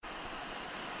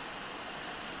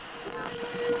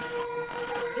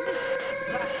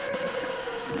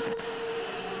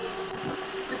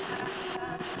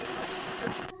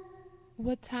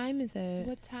What time is it?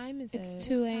 What time is it? It's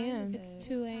 2 a.m. It's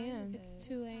 2 a.m. It's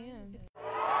 2 a.m.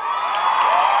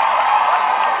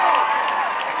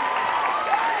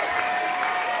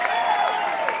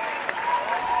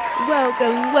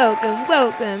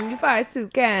 Welcome. You're far too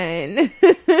kind.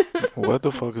 What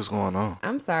the fuck is going on?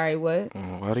 I'm sorry, what?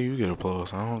 Why do you get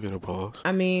applause? I don't get applause.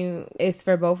 I mean, it's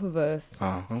for both of us.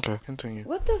 Oh, okay. Continue.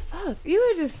 What the fuck? You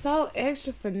were just so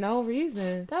extra for no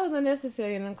reason. That was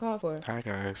unnecessary and uncalled for. Hi,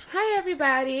 guys. Hi,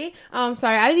 everybody.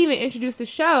 Sorry, I didn't even introduce the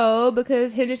show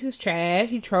because Hendrix was trash.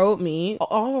 He trolled me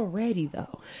already,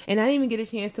 though. And I didn't even get a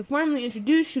chance to formally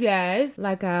introduce you guys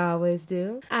like I always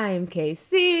do. I am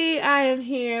KC. I am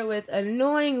here with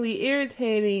annoyingly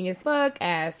irritating as fuck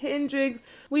ass Hendrix.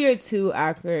 We are two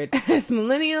awkward ass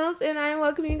millennials, and I am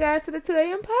welcoming you guys to the 2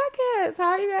 a.m. podcast. How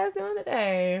are you guys doing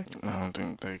today? I don't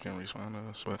think they can respond to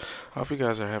us, but I hope you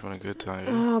guys are having a good time.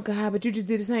 Oh, God, but you just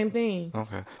did the same thing.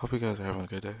 Okay. Hope you guys are having a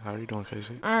good day. How are you doing,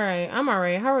 Casey? All right, I'm all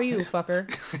right. How are you, fucker?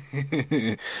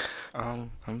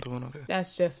 I'm doing okay.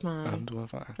 That's just fine. I'm doing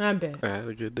fine. I bet. I had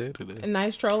a good day today. A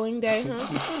nice trolling day,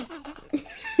 huh?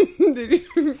 Did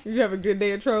you have a good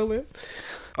day of trolling?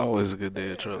 Always a good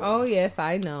day of trolling. Oh, yes,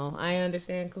 I know. I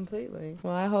understand completely.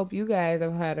 Well, I hope you guys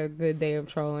have had a good day of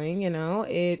trolling. You know,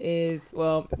 it is,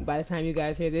 well, by the time you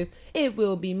guys hear this, it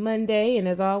will be Monday. And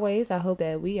as always, I hope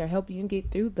that we are helping you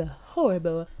get through the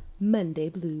horrible Monday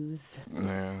blues.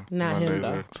 Yeah. Not Mondays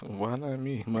him, though. Why not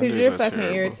me? Because you're fucking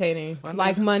terrible. Irritating. Mondays?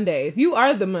 Like Mondays. You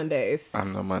are the Mondays.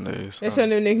 I'm the Mondays. That's your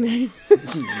new nickname.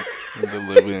 The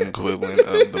living equivalent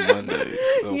of the Mondays.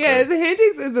 Okay. Yes,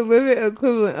 Hendrix is the living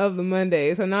equivalent of the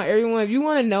Mondays. So now everyone, if you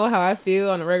want to know how I feel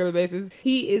on a regular basis,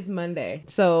 he is Monday.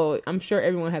 So I'm sure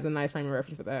everyone has a nice frame of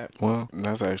reference for that. Well,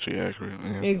 that's actually accurate.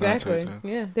 Yeah, exactly.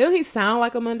 Yeah. Doesn't he sound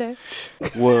like a Monday?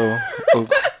 Well,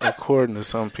 according to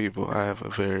some people, I have a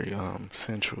very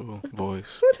sensual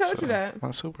voice. Who told you that?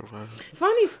 My supervisor.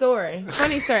 Funny story.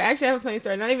 Actually, I have a funny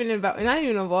story. Not even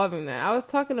involving that. I was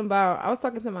talking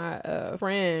to my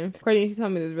friend. Courtney, she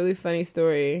told me this really funny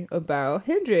story about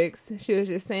Hendrix. She was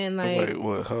just saying like, wait,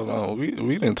 what? Hold on, we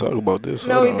didn't talk about this.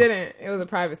 No, we didn't. It was a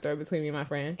private story between me and my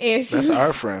friend. And that's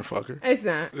our friend, fucker. It's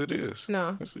not. It is.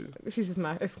 No, she's just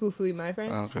exclusively my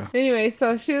friend. Okay. Anyway,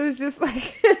 so she was just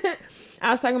like.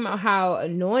 I was talking about how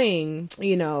annoying,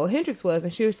 Hendrix was.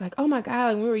 And she was like, oh my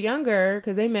God, when we were younger,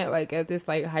 because they met like at this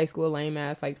like high school lame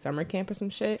ass like summer camp or some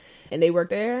shit. And they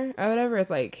worked there or whatever. It's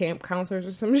like camp counselors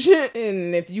or some shit.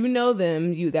 And if you know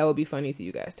them, that would be funny to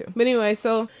you guys too. But anyway,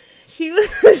 so she was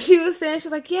saying, she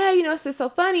was like, yeah, it's just so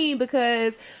funny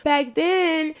because back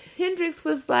then Hendrix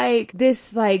was like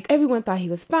this, like everyone thought he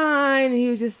was fine. And he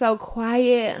was just so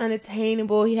quiet,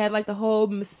 unattainable. He had like the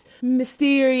whole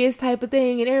mysterious type of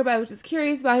thing. And everybody was just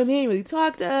curious about him. He didn't really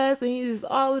talk to us. And he just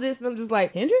all of this. And I'm just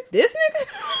like, Hendrix? This nigga?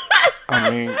 I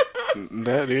mean,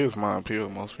 that is my appeal.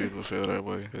 Most people feel that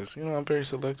way. Because, I'm very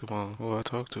selective on who I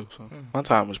talk to. So my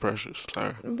time is precious.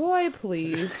 Sorry. Boy,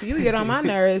 please. You get on my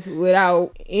nerves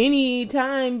without any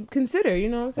time considered. You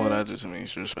know what I'm saying? Well, that just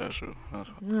means you're special.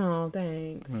 Oh,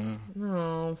 thanks.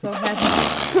 Oh, I'm so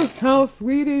happy. How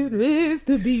sweet it is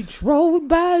to be trolled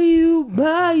by you.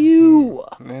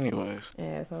 Anyways.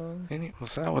 Asshole.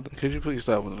 Could you please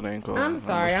stop with the name call? I'm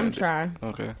sorry. I'm trying.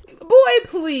 Okay. Boy,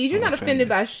 please. You're not offended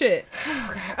by shit.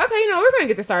 Okay, we're going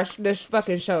to get this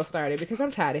fucking show started because I'm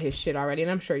tired of his shit already,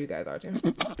 and I'm sure you guys are too.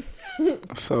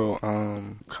 So,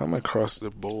 come across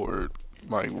the board,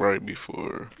 like right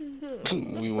before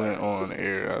we went on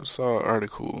air, I saw an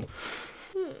article.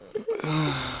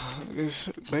 It's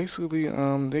basically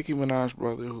Nicki Minaj's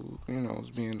brother who, is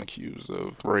being accused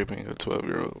of raping a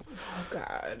 12-year-old. Oh,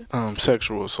 God.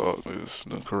 Sexual assault is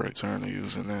the correct term to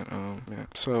use in that. Yeah.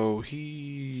 So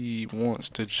he wants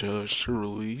the judge to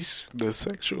release the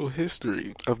sexual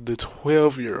history of the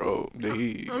 12-year-old that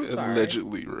he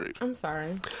allegedly raped. I'm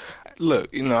sorry.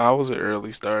 Look, I was an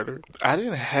early starter. I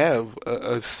didn't have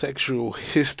a sexual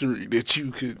history that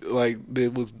you could,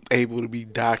 that was able to be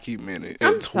documented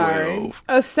at 12. Sorry.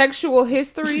 A sexual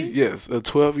history? Yes, a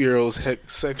 12-year-old's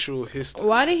sexual history.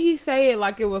 Why did he say it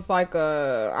like it was like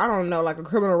a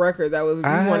criminal record that was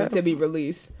wanted to be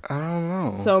released? I don't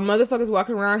know. So motherfuckers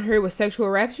walking around here with sexual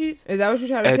rap sheets? Is that what you're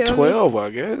trying to tell me? At 12, I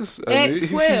guess. At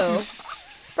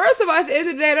 12? First of all, at the end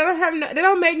of the day, they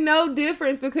don't make no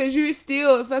difference because you're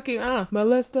still a fucking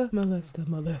molester.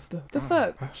 The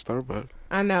fuck? That's Starbucks.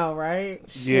 I know, right?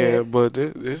 Yeah, Shit. but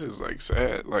this is like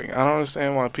sad. Like, I don't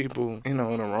understand why people, in the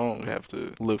wrong, have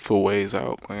to look for ways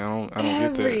out. Like, I don't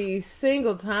get that. Every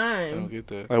single I time. don't get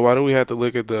that. Like, why do we have to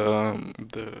look at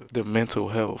the mental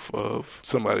health of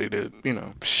somebody that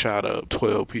shot up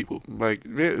 12 people? Like,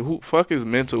 who fuck is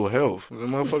mental health? The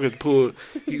motherfucker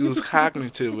he was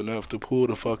cognitive enough to pull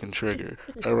the fucking trigger.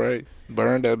 All right,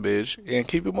 burn that bitch and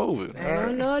keep it moving. I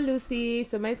don't know, Lucy.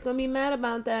 Somebody's gonna be mad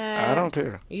about that. I don't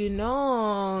care.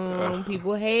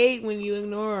 People hate when you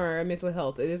ignore mental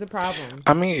health. It is a problem.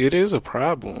 I mean, it is a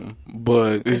problem,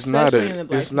 but it's Especially not in the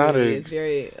black it's not community. a. It's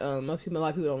very a lot of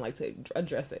people don't like to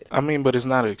address it. I mean, but it's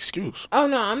not an excuse. Oh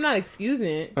no, I'm not excusing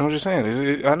it. I'm just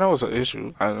saying. I know it's an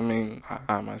issue. I mean,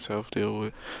 I myself deal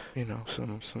with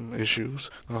some issues.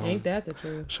 Ain't that the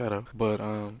truth? Shut up. But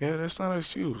yeah, that's not an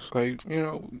excuse. Like,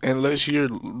 unless you're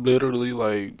literally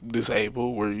like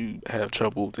disabled where you have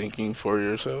trouble thinking for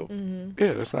yourself. Mm-hmm.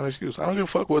 Yeah, that's not an excuse. I don't give a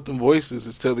fuck what the voices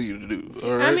is telling you to do.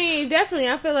 All right? I mean, definitely.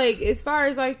 I feel like as far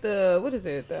as like what is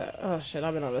it? Oh shit,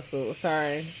 I've been out of school.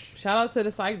 Sorry. Shout out to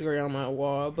the psych degree on my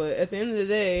wall. But at the end of the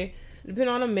day, depending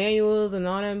on the manuals and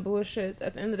all that bullshit,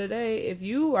 at the end of the day, if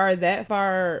you are that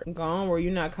far gone where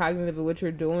you're not cognitive of what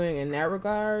you're doing in that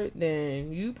regard,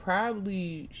 then you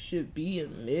probably should be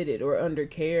admitted or under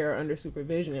care or under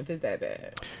supervision if it's that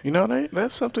bad.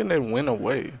 That's something that went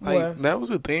away. Like, what? that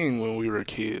was a thing when we were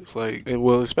kids. Like,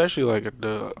 especially like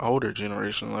the older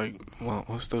generation. Like,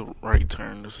 what's the right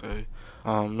term to say?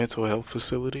 Mental health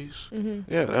facilities.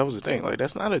 Mm-hmm. Yeah, that was a thing. Like,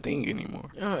 that's not a thing anymore.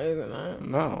 Oh, is it not?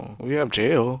 No, we have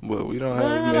jail, but we don't have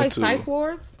like mental. psych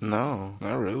wards? No,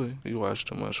 not really. You watch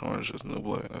too much Orange Is the New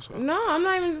Black. That's all. No, I'm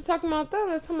not even just talking about that.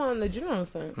 I'm just talking about in the general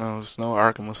sense. No, it's no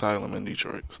Arkham Asylum in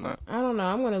Detroit. It's not. I don't know.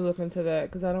 I'm going to look into that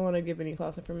because I don't want to give any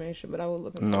false information, but I will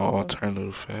look into No it.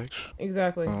 alternative facts.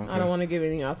 Exactly. Okay. I don't want to give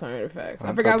any alternative facts. I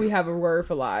Okay. forgot we have a word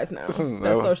for lies now. That's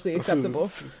socially acceptable.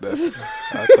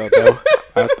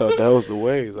 I thought that was the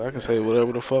ways. I can say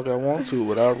whatever the fuck I want to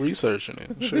without researching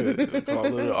it. Shit, call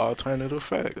it an alternative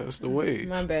fact. That's the way.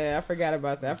 My bad. I forgot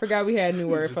about that. I forgot we had a new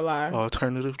word for lie.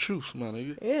 Alternative truth, my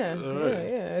nigga. Yeah, Right.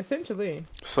 yeah, essentially.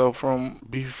 So from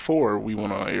before we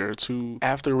went on air to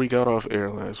after we got off air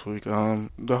last week,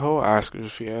 the whole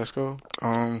Oscars fiasco.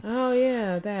 Oh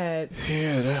yeah, that.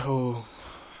 Yeah, that whole.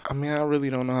 I mean, I really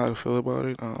don't know how to feel about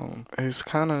it. It's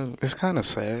kind of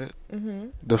sad. Mm-hmm.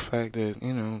 The fact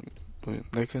that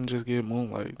they couldn't just give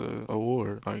Moonlight the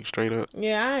award, like, straight up.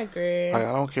 Yeah, I agree. Like,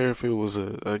 I don't care if it was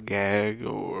a gag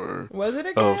or Was it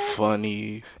a gag?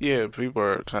 funny. Yeah, people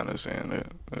are kind of saying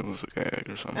that it was a gag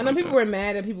or something. I know people were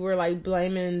mad and people were like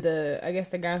blaming I guess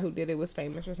the guy who did it was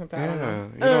famous or something. I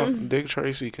don't know. Dick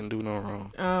Tracy can do no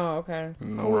wrong. Oh, okay.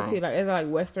 No Who was wrong. he like? Is it like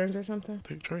westerns or something?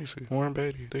 Dick Tracy, Warren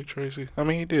Beatty, Dick Tracy. I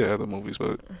mean, he did other movies,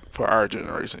 but for our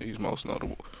generation, he's most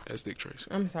notable as Dick Tracy.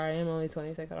 I'm sorry, I'm only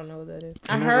 26. I don't know what that is. You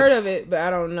I never- heard of it, but I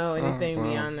don't know anything well,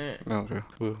 beyond that. Okay,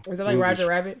 well, Is it like Roger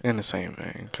Rabbit? In the same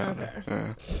vein, kind of. Okay.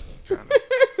 Yeah, kind of.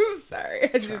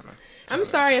 Sorry. I'm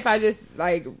sorry if I just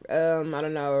like I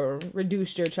don't know,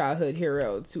 reduced your childhood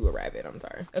hero to a rabbit. I'm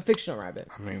sorry, a fictional rabbit.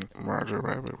 I mean, Roger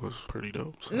Rabbit was pretty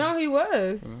dope. So. No, he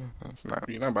was. That's not.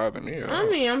 You're not bothering me. I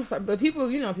mean, I'm sorry, but people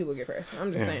get pressed.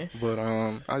 I'm just saying.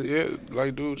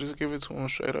 But dude, just give it to him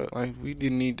straight up. Like, we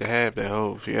didn't need to have that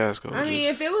whole fiasco. I mean,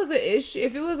 if it was an issue,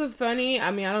 if it was a funny,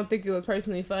 I mean, I don't think it was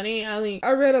personally funny. I mean,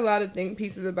 I read a lot of think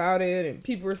pieces about it, and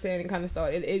people were saying it kind of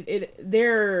stuff.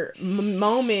 Their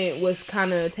moment was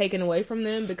kind of taken away from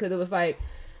them because it was like,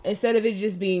 instead of it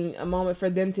just being a moment for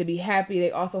them to be happy,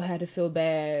 they also had to feel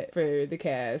bad for the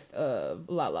cast of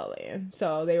La La Land.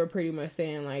 So they were pretty much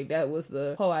saying like that was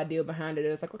the whole idea behind it. It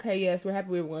was like, okay, yes, we're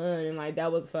happy we won, and like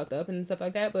that was fucked up and stuff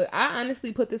like that. But I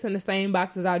honestly put this in the same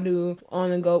box as I do on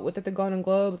the Golden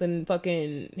Globes and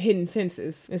fucking Hidden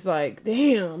Fences. It's like,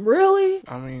 damn, really?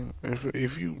 I mean,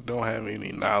 if you don't have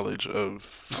any knowledge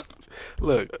of,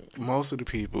 look, most of the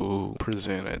people who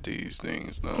present at these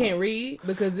things can't read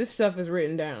because this stuff is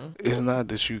written down. It's not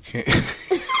that you can't.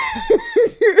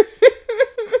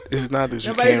 It's not that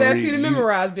you Nobody's can't read. asking you to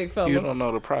memorize, big fella. You don't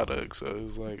know the product, so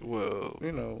it's like, well,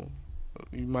 you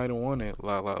might have wanted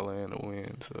La La Land to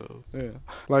win. So yeah,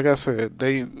 like I said,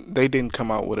 they didn't come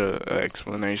out with a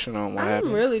explanation on what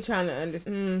happened. I'm really trying to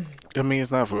understand. I mean,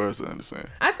 it's not for us to understand.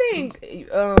 I think it's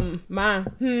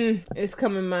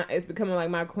becoming like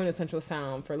my quintessential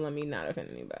sound for let me not offend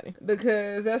anybody,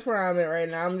 because that's where I'm at right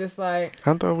now. I'm just like,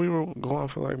 I thought we were going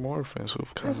for like more offensive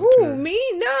commentary. who, me?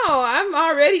 No, I'm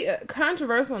already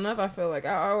controversial enough. I feel like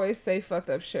I always say fucked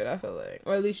up shit. I feel like,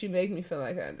 or at least you make me feel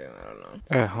like I do. I don't know.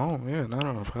 At home, yeah, not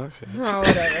not on a podcast. Oh,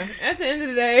 whatever. At the end of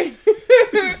the day.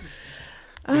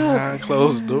 Behind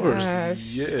closed doors. Gosh.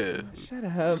 Yeah. Shut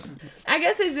up. I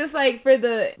guess it's just like for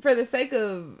the sake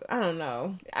of, I don't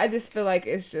know. I just feel like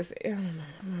it's just, oh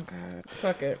my God.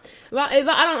 Fuck it. I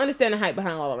don't understand the hype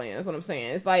behind La La Land. That's what I'm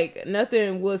saying. It's like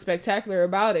nothing was spectacular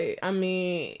about it. I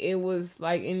mean, it was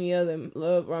like any other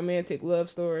romantic love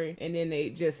story. And then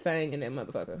they just sang in that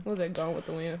motherfucker. What was that, Gone with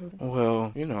the Wind?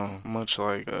 Well, you know, much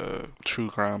like a true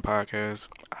crime podcast,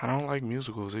 I don't like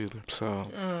musicals either. So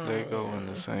they go in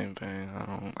the same vein. I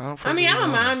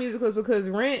don't mind musicals because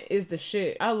Rent is the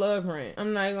shit. I love Rent.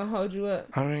 I'm not even gonna hold you up.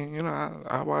 I mean, you know,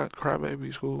 I watch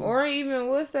Crybaby School. Or even,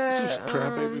 what's that?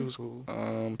 Crybaby School.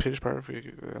 Pitch Perfect.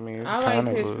 I mean, it's I kind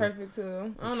of like Pitch Perfect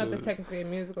too. I don't know if it's technically a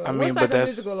musical. I mean, what's like a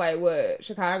musical like what?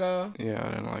 Chicago? Yeah, I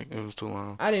didn't like it. It was too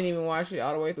long. I didn't even watch it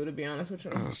all the way through, to be honest with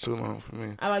you. It was too long for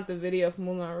me. I like the video for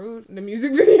Moulin Rouge, the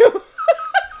music video.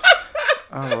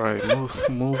 All right,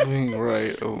 moving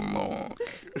right along.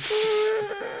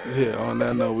 Yeah, on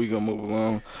that note, we gonna move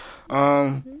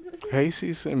along.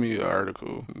 Casey sent me an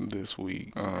article this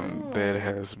week that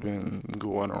has been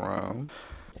going around.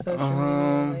 Social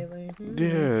media lately.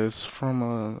 Yeah, it's from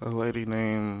a lady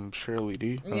named Shirley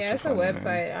D. Yeah, it's a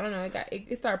website. Name. I don't know.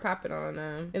 It started popping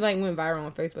on. It like went viral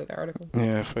on Facebook. The article.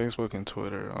 Yeah, Facebook and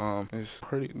Twitter.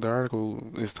 The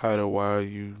article is titled "Why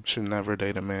You Should Never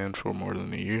Date a Man for More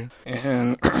Than a Year,"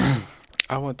 and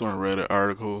I went through and read the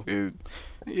article.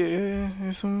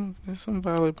 There's some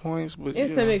valid points, but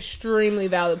it's some extremely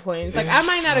valid points. Like I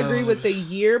might not agree with the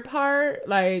year part.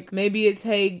 Like maybe it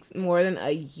takes more than a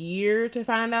year to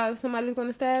find out if somebody's going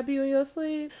to stab you in your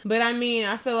sleep. But I mean,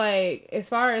 I feel like as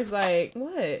far as like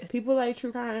what people like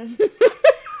true crime.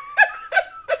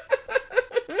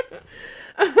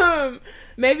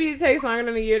 Maybe it takes longer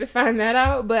than a year to find that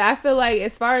out, but I feel like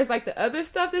as far as like the other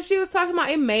stuff that she was talking about,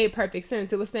 it made perfect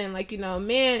sense. It was saying like, you know,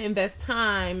 men invest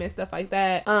time and stuff like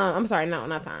that. I'm sorry,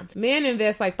 not time. Men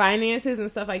invest like finances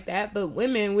and stuff like that, but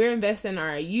women, we're investing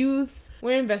our youth.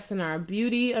 We're investing in our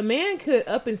beauty. A man could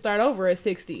up and start over at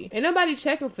 60. Ain't nobody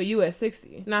checking for you at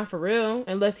 60. Not for real.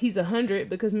 Unless he's 100,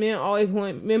 because men always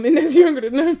want women that's younger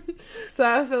than them. So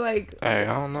I feel like... Hey,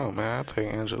 I don't know, man. I'll take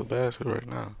Angela Bassett right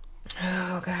now.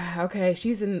 Oh, God. Okay.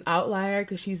 She's an outlier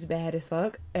because she's bad as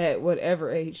fuck at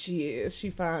whatever age she is.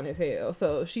 She fine as hell.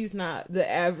 So she's not the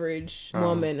average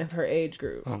woman of her age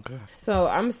group. Okay. So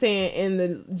I'm saying in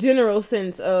the general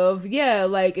sense of, yeah,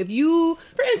 like if you,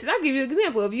 for instance, I'll give you an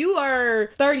example. If you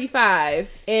are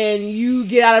 35 and you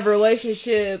get out of a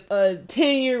relationship, a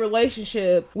 10-year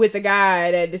relationship with a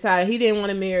guy that decided he didn't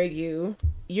want to marry you,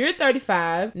 you're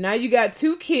 35, now you got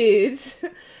 2 kids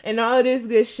and all of this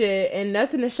good shit and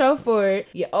nothing to show for it.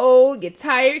 You're old, you're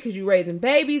tired because you're raising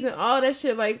babies and all that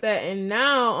shit like that. And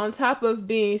now on top of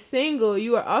being single,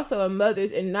 you are also a mother,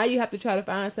 and now you have to try to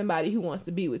find somebody who wants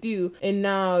to be with you. And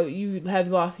now you have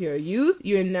lost your youth.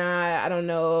 You're not, I don't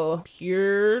know,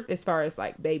 pure as far as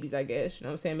like babies, I guess. You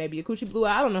know what I'm saying? Maybe your coochie blew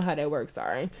out. I don't know how that works.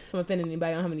 Sorry. I'm offending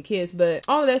anybody on how many kids, but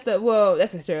all of that stuff, well,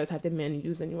 that's a stereotype that men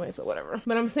use anyway, so whatever.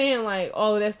 But I'm saying like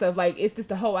all of that stuff, like it's just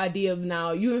the whole idea of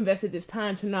now you invested this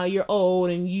time, so now you're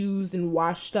old and used and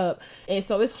washed up, and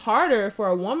so it's harder for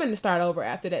a woman to start over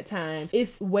after that time.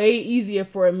 It's way easier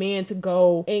for a man to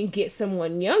go and get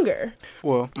someone younger.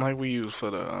 Well, like we used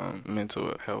for the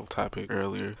mental health topic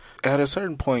earlier, at a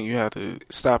certain point you have to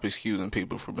stop excusing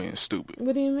people for being stupid.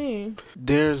 What do you mean?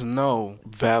 There's no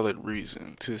valid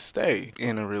reason to stay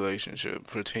in a relationship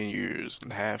for 10 years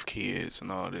and have kids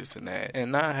and all this and that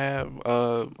and not have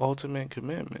ultimate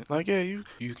commitment. Like, yeah,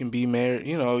 you can be married,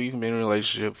 you know, you can be in a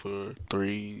relationship for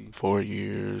 3-4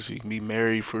 years. You can be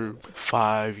married for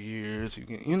 5 years. You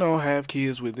can, you know, have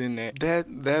kids within that.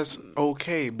 That's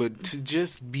okay. But to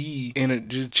just be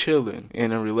just chilling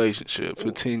in a relationship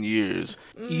for 10 years,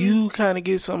 you kind of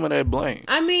get some of that blame.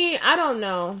 I mean, I don't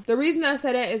know. The reason I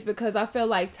say that is because I feel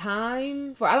like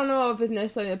time I don't know if it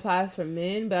necessarily applies for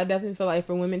men, but I definitely feel like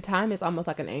for women, time is almost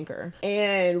like an anchor.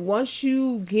 And once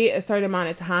you get a certain amount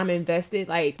of time invested,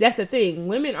 like that's the thing,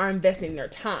 women are investing their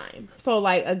time. So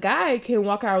like a guy can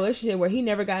walk out a relationship where he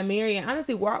never got married and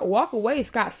honestly walk away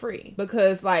scot-free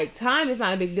because like time is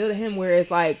not a big deal to him, whereas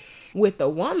like with the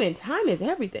woman, time is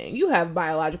everything. You have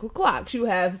biological clocks. You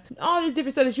have all this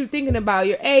different stuff that you're thinking about.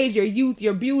 Your age, your youth,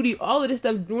 your beauty, all of this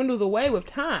stuff dwindles away with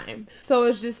time. So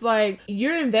it's just like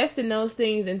you're investing those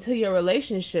things into your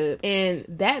relationship, and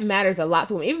that matters a lot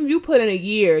to women. Even if you put in a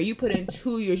year, you put in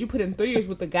 2 years, you put in 3 years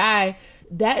with a guy,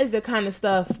 that is the kind of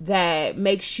stuff that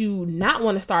makes you not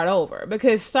want to start over.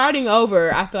 Because starting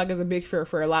over, I feel like, is a big fear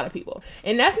for a lot of people.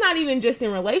 And that's not even just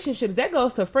in relationships. That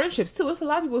goes to friendships, too. It's a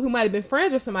lot of people who might have been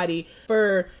friends with somebody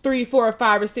for 3, 4, or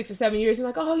 5, or 6, or 7 years. You're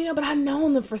like, oh, but I've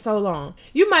known them for so long.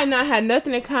 You might not have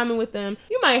nothing in common with them.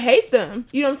 You might hate them.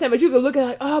 You know what I'm saying? But you could look at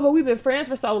like, oh, but we've been friends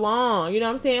for so long. You know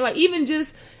what I'm saying? Like, even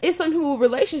just, it's some people with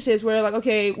relationships where like,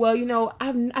 okay, well,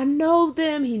 I know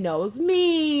them. He knows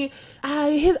me.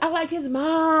 I like his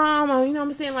mom. You know what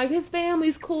I'm saying? Like, his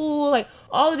family's cool. Like,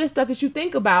 all of this stuff that you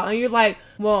think about. And you're like,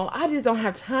 well, I just don't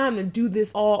have time to do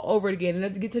this all over again.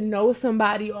 And to get to know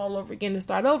somebody all over again to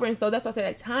start over. And so that's why I say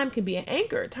that time can be an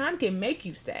anchor. Time can make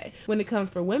you stay. When it comes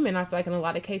for women, I feel like in a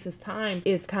lot of cases, time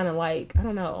is kind of like, I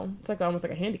don't know. It's like almost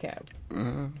like a handicap.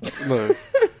 Look.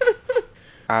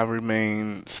 I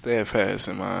remain steadfast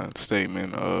in my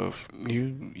statement of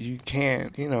you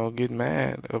can't, get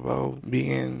mad about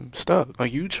being stuck.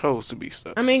 Like, you chose to be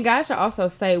stuck. I mean, guys should also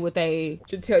say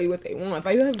should tell you what they want.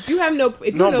 Like, if you have no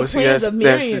plans of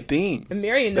marrying, that's the thing.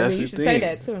 Marrying them, you should say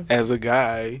that too. As a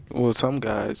guy, well, some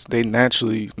guys, they're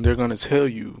going to tell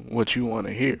you what you want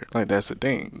to hear. Like, that's the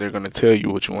thing. They're going to tell you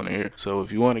what you want to hear. So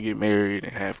if you want to get married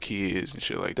and have kids and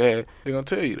shit like that, they're going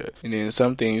to tell you that. And then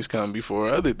some things come before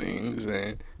other things, and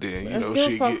then,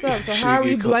 still fucked up. So how are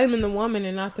we blaming the woman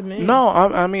and not the man? No,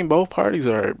 I mean, both parties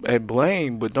are at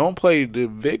blame, but don't play the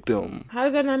victim. How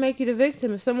does that not make you the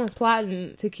victim if someone's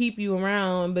plotting to keep you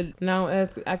around but now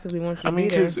actively wants you to be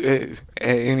there? I mean, because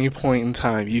at any point in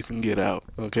time, you can get out,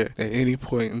 okay? At any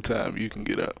point in time, you can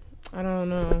get out. I don't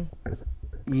know.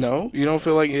 No, you don't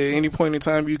feel like at any point in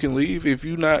time you can leave if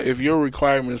your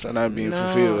requirements are not being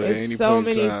fulfilled at any point in time.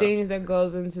 There's so many things that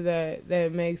goes into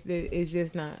that makes it's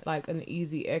just not like an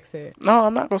easy exit. No,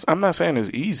 I'm not saying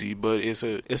it's easy, but it's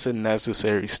a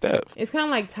necessary step. It's kind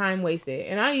of like time wasted,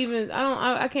 and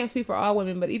I can't speak for all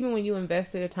women, but even when you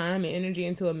invested the time and energy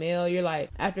into a male, you're like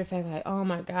after the fact like, oh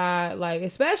my God, like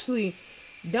especially.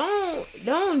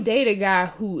 Don't date a guy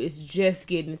who is just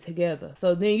getting it together.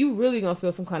 So then you really gonna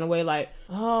feel some kind of way like,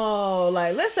 oh,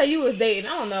 like let's say you was dating,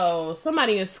 I don't know,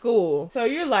 somebody in school. So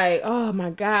you're like, oh my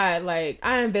God, like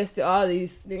I invested all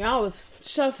these things. I was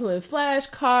shuffling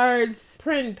flashcards,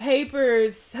 printing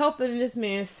papers, helping this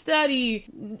man study,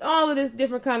 all of this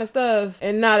different kind of stuff.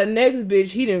 And now the next bitch,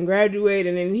 he done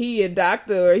graduated and he a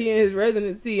doctor or he in his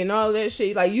residency and all of that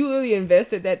shit. Like you really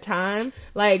invested that time.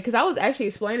 Like, cause I was actually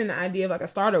explaining the idea of like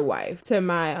a starter wife to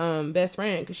my best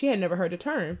friend because she had never heard the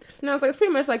term, and I was like, it's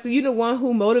pretty much like you the one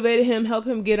who motivated him, help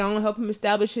him get on, help him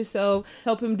establish himself,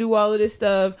 help him do all of this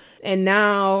stuff, and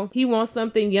now he wants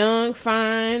something young,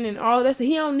 fine, and all of that. So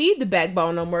he don't need the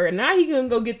backbone no more. And now he gonna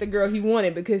go get the girl he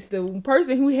wanted because the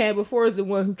person who he had before is the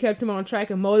one who kept him on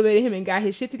track and motivated him and got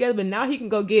his shit together. But now he can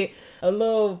go get a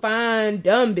little fine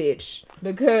dumb bitch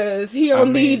because he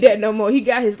don't need that no more. He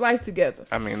got his life together.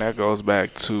 I mean, that goes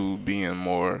back to being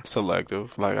more selective.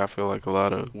 Like, I feel like a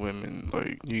lot of women,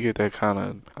 like, you get that kind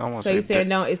of, I want to say... So you said,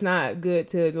 no, it's not good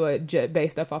to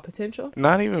base stuff off potential?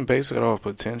 Not even base it off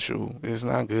potential. It's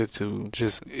not good to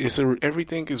just...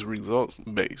 everything is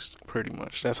results-based, pretty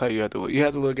much. That's how you have to look. You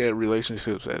have to look at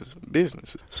relationships as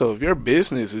businesses. So if your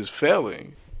business is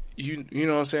failing... You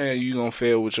know what I'm saying? You gonna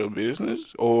fail with your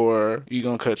business, or you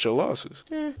gonna cut your losses?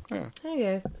 Yeah. I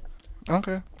guess.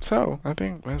 Okay, so I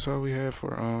think that's all we have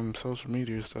for social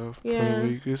media stuff for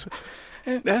the week.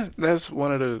 And that's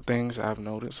one of the things I've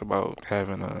noticed about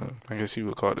having I guess you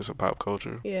would call this a pop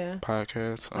culture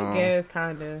podcast. I guess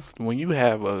kind of. When you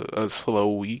have a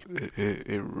slow week,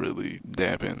 it really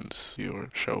dampens your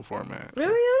show format.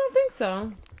 Really, I don't think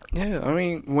so. Yeah, I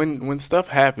mean, when stuff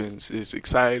happens, it's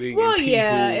exciting. Well, and people,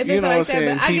 yeah, if it's you know like what I'm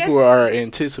saying? That, people are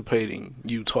anticipating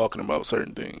you talking about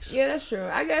certain things. Yeah, that's true.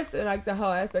 I guess like the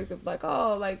whole aspect of like,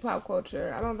 oh, like pop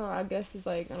culture. I don't know. I guess it's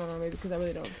like, I don't know, maybe because I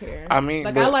really don't care. I mean,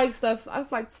 like I like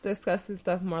discussing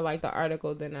stuff more like the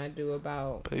article than I do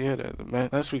about. But yeah,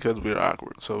 that's because we're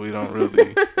awkward, so we don't really,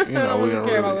 we don't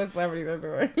care about what celebrities are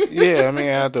doing. Yeah, I mean,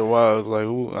 after a while, it's like,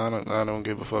 ooh, I don't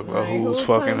give a fuck about who's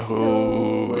fucking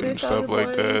who and stuff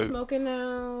like that. Smoking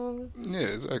now. Yeah,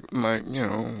 it's like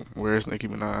where's Nicki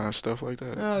Minaj, stuff like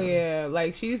that. Oh yeah,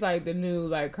 like she's like the new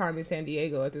like Carmen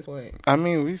Sandiego at this point. I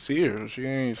mean, we see her. She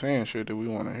ain't saying shit that we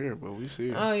want to hear, but we see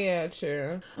her. Oh yeah,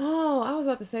 true. Oh, I was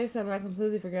about to say something I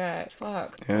completely forgot.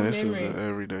 Fuck. Yeah, this is an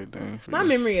everyday thing. My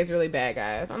memory is really bad,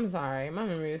 guys. I'm sorry. My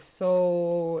memory is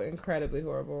so incredibly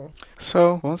horrible.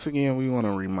 So once again, we want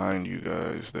to remind you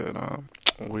guys that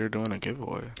we're doing a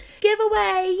giveaway.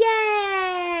 Giveaway!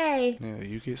 Yay! Yeah,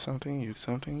 you get something, you get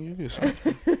something.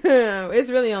 It's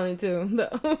really only 2.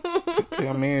 Yeah,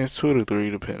 I mean, it's 2 to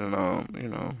 3 depending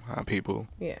on, how people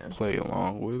play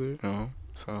along with it,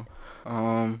 So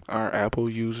Our Apple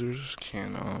users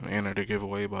can enter the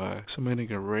giveaway by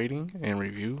submitting a rating and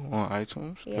review on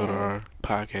iTunes. Yes. Go to our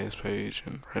podcast page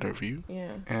and write a review.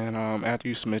 Yeah. And after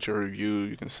you submit your review,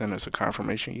 you can send us a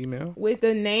confirmation email with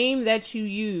the name that you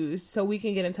used, so we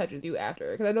can get in touch with you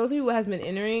after. Because those people has been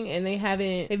entering and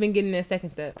they've been getting the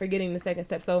second step, forgetting the second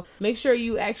step. So make sure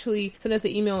you actually send us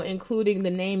an email including the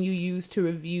name you used to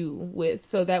review with,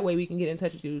 so that way we can get in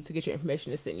touch with you to get your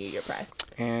information to send you your prize.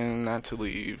 And not to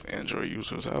leave Android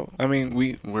users out. I mean,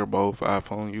 we're both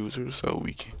iPhone users, so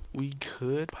we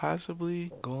could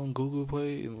possibly go on Google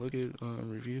Play and look at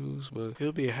reviews, but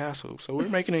it'll be a hassle. So we're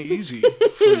making it easy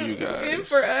for you guys. And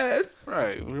for us.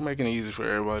 Right. We're making it easy for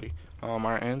everybody.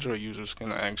 Our Android users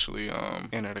can actually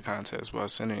enter the contest by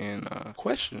sending in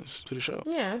questions to the show.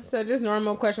 Yeah, so just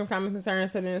normal question, comment,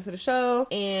 concerns, sending it to the show.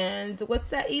 And what's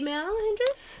that email,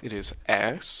 Hendrix? It is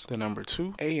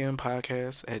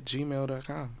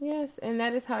ask2ampodcast@gmail.com. Yes, and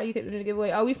that is how you get the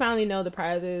giveaway. Oh, we finally know the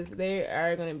prizes. They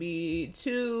are going to be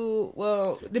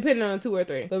depending on 2 or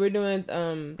 3. But we're doing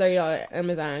 $30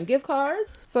 Amazon gift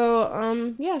cards. So,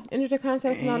 enter the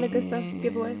contest and all that good stuff.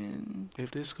 Giveaway.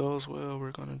 If this goes well,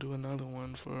 we're going to do another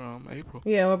one for April.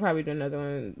 Yeah, we'll probably do another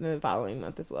one the following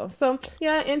month as well. So,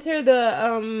 yeah, enter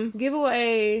the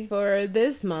giveaway for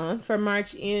this month. For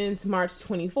March ends March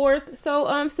 24th. So,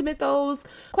 submit those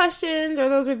questions or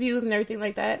those reviews and everything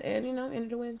like that. And, enter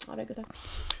to win. All that good stuff.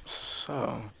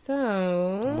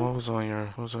 So what was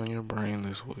on your brain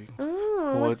this week?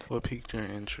 What piqued your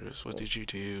interest? What did you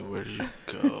do? Where did you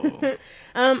go?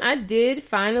 I did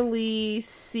finally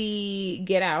see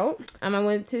Get Out. I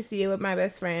went to see it with my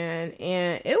best friend,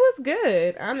 and it was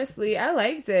good. Honestly, I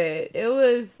liked it.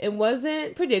 It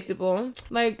wasn't predictable.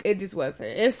 Like, it just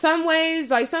wasn't. In some ways,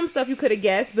 like, some stuff you could have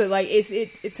guessed, but like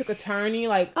it took a turn. And you're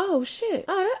like, oh shit,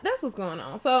 that's what's going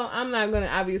on. So I'm not gonna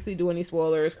obviously do any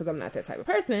spoilers because I'm not that type of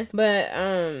person. But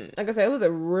like I said, it was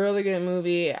a really good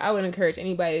movie. I would encourage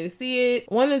anybody to see it.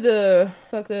 One of the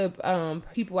fucked up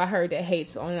people I heard that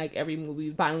hates on like every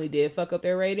movie finally did fuck up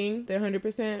their rating, their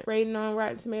 100% rating on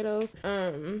Rotten Tomatoes.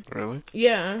 Really?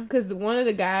 Yeah, because one of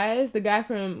the guy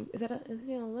from is he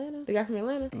Atlanta? The guy from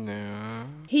Atlanta? Yeah.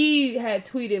 He had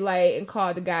tweeted like and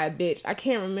called the guy a bitch. I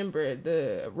can't remember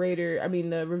the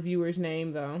reviewer's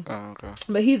name though. Oh, okay.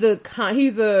 But he's a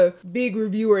big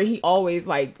reviewer. And he always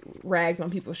like rags on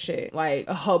people's shit, like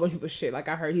a whole bunch of people's shit. Like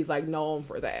I heard he's like known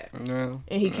for that. Yeah.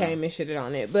 And he came and shitted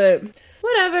on it, but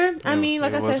whatever. I mean,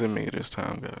 like I said, it wasn't me this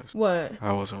time, guys. What?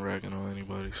 I wasn't ragging on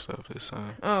anybody's stuff this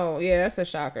time. Oh yeah, that's a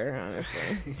shocker,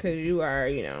 honestly, because you are,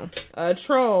 a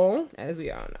troll, as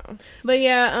we all know. But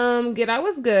yeah, Get Out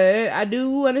was good. I do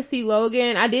want to see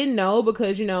Logan. I didn't know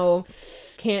because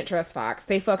can't trust Fox.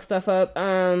 They fuck stuff up,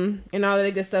 and all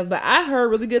that good stuff. But I heard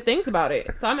really good things about it,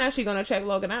 so I'm actually gonna check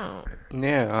Logan out.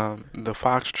 Yeah, the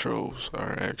Fox trolls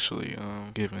are actually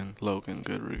giving Logan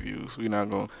good reviews. We're not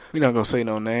gonna say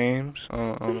no names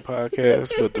on the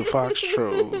podcast, but the Fox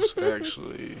trolls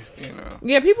actually,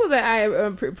 Yeah, people that I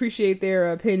appreciate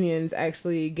their opinions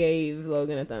actually gave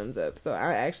Logan a thumbs up. So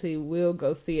I actually will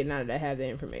go see it now that I have the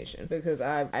information, because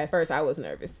at first I was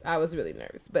nervous. I was really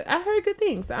nervous, but I heard good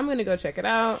things, so I'm gonna go check it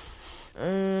out.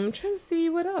 I'm trying to see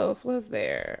what else was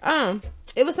there.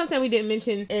 It was something we didn't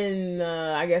mention in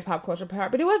I guess pop culture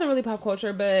part, but it wasn't really pop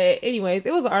culture. But anyways,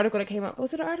 it was an article that came up.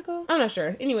 Was it an article? I'm not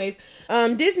sure. Anyways,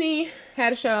 Disney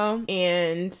had a show,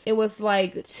 and it was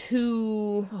like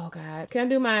oh god, can I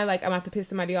do my like I'm about to piss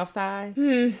somebody off side?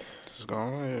 Just go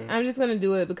ahead. I'm just gonna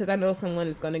do it because I know someone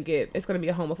is gonna it's gonna be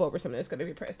a homophobe or something that's gonna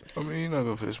be pressed. I mean, you're not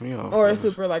gonna piss me off, or a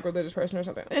super like religious person or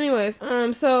something. Anyways,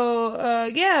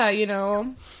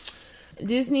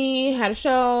 Disney had a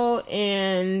show,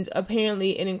 and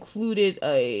apparently it included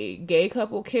a gay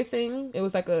couple kissing. It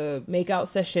was like a make-out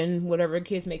session, whatever,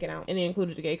 kids making out, and it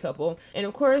included a gay couple. And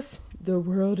of course, the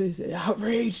world is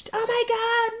outraged. Oh my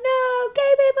god, no,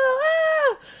 gay people,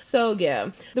 ah! So yeah,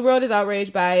 the world is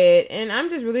outraged by it, and I'm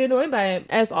just really annoyed by it.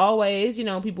 As always,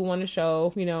 people want to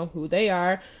show, who they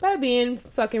are by being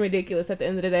fucking ridiculous at the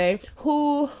end of the day.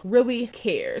 Who really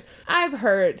cares? I've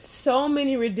heard so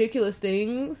many ridiculous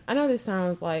things. I know this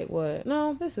sounds like what?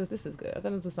 No, this is good. I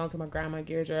thought this sounds like my grandma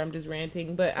gears, or I'm just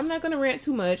ranting, but I'm not gonna rant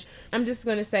too much. I'm just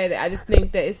gonna say that I just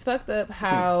think that it's fucked up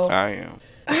how I am.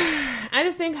 I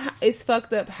just think it's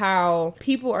fucked up how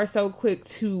people are so quick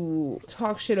to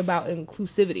talk shit about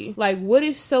inclusivity. Like, what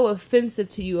is so offensive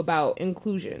to you about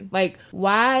inclusion? Like,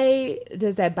 why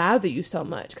does that bother you so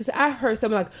much? Because I heard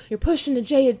something like, you're pushing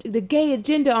the gay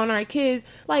agenda on our kids.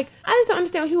 Like, I just don't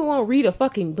understand why people won't read a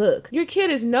fucking book. Your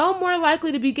kid is no more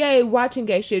likely to be gay watching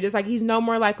gay shit, just like he's no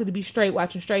more likely to be straight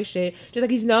watching straight shit, just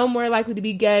like he's no more likely to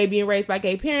be gay being raised by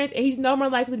gay parents, and he's no more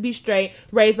likely to be straight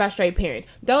raised by straight parents.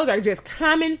 Those are just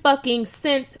common fucking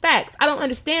sense facts. I don't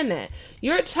understand that.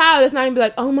 Your child is not gonna be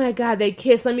like, oh my god, they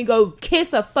kiss, let me go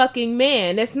kiss a fucking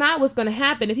man. That's not what's gonna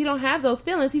happen. If he don't have those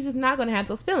feelings, he's just not gonna have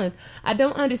those feelings. I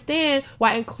don't understand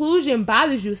why inclusion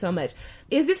bothers you so much.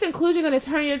 Is this inclusion going to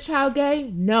turn your child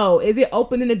gay? No. Is it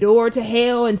opening the door to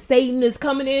hell and Satan is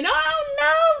coming in? Oh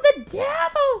no, the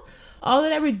devil. All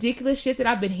of that ridiculous shit that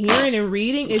I've been hearing and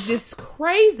reading is just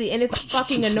crazy, and it's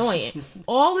fucking annoying.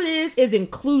 All it is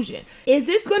inclusion. Is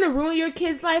this going to ruin your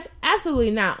kid's life? Absolutely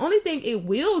not. Only thing it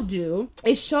will do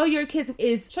is show your kids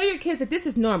that this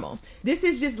is normal. This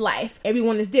is just life.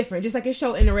 Everyone is different. Just like it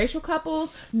show interracial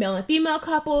couples, male and female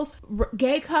couples,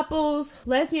 gay couples,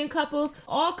 lesbian couples.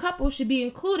 All couples should be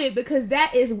included because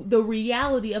that is the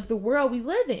reality of the world we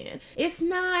live in. It's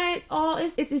not all.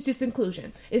 It's just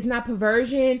inclusion. It's not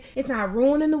perversion. It's not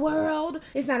ruining the world.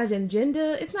 It's not an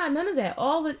agenda. It's not none of that.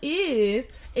 All it is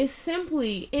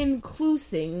simply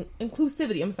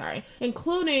inclusivity.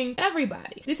 Including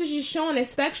everybody. This is just showing a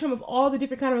spectrum of all the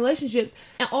different kind of relationships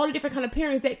and all the different kind of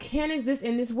parents that can exist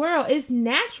in this world. It's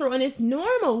natural and it's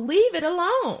normal. Leave it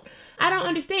alone. I don't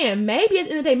understand. Maybe at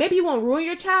the end of the day, maybe you won't ruin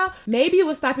your child. Maybe it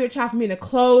will stop your child from being a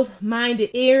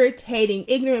closed-minded, irritating,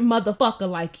 ignorant motherfucker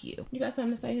like you. You got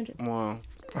something to say, Hendrik? Well,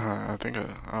 I think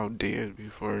I did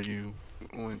before you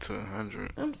went to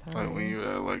 100. I'm sorry. Like when you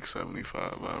at like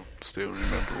 75, I still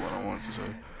remember what I wanted to say.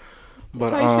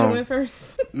 But that's why you should have went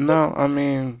first. No, I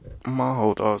mean, my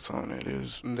whole thoughts on it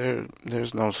is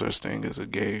there's no such thing as a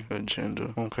gay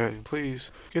agenda. Okay, please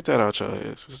get that out your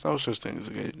heads. There's no such thing as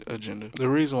a gay agenda. The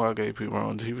reason why gay people are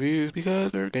on TV is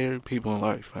because they're gay people in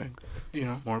life. Like, you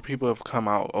know, more people have come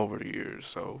out over the years.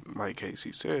 So, like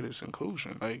Casey said, it's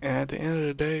inclusion. Like, and at the end of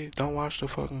the day, don't watch the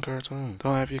fucking cartoon.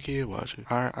 Don't have your kid watch it.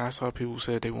 I saw people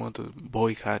said they want to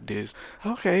boycott this.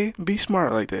 Okay, be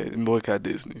smart like that and boycott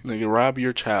Disney. Nigga, rob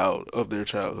your child of their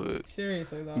childhood.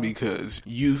 Seriously though. Because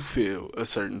you feel a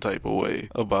certain type of way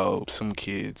about some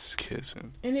kids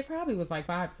kissing. And it probably was like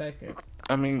 5 seconds.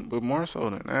 I mean, but more so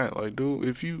than that, like, dude,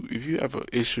 if you have an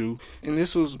issue, and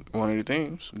this was one of the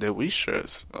things that we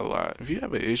stress a lot, if you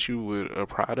have an issue with a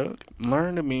product,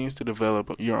 learn the means to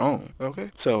develop your own, okay?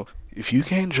 So, if you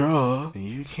can't draw, and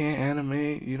you can't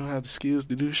animate, you don't have the skills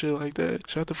to do shit like that,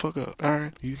 shut the fuck up,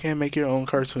 alright? You can't make your own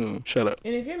cartoon, shut up.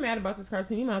 And if you're mad about this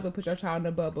cartoon, you might as well put your child in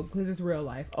a bubble, because it's real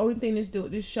life. Only thing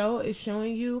this show is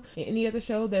showing you, in any other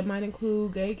show that might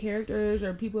include gay characters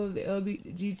or people of the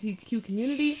LGBTQ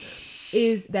community,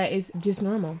 is that it's just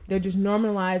normal. They're just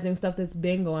normalizing stuff that's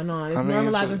been going on. It's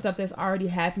normalizing stuff that's already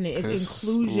happening. It's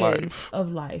inclusion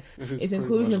of life. It's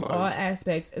inclusion of all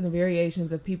aspects and the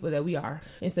variations of people that we are.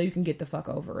 And so you can get the fuck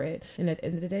over it. And at the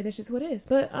end of the day, that's just what it is.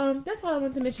 But that's all I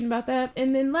want to mention about that.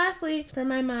 And then lastly, for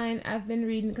my mind, I've been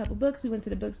reading a couple books. We went to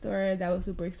the bookstore. That was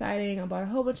super exciting. I bought a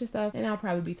whole bunch of stuff. And I'll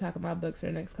probably be talking about books for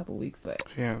the next couple weeks. But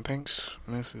yeah, thanks,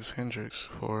 Mrs. Hendricks,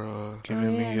 for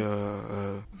giving me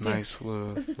a nice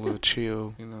little chill.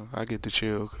 You know, I get to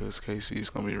chill because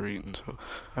Casey's gonna be reading, so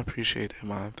I appreciate that,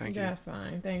 Mom. Thank you. That's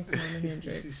fine. Thanks, Mama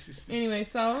Hendricks. Anyway,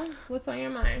 so what's on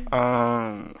your mind?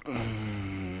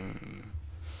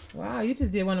 Wow, you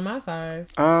just did one of my sides.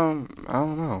 I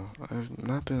don't know.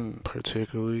 Nothing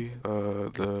particularly.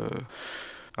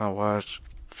 I watched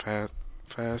Fastlane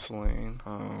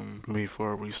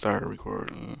before we started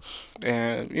recording,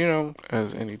 and you know,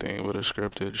 as anything with a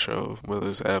scripted show, whether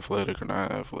it's athletic or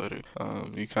not athletic,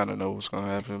 you kind of know what's gonna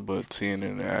happen, but seeing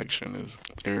it in action is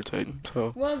irritating.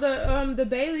 So, well, the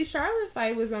Bailey Charlotte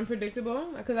fight was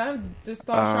unpredictable because I just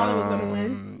thought Charlotte was gonna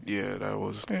win. Yeah, that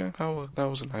was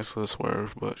a nice little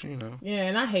swerve, but you know. Yeah,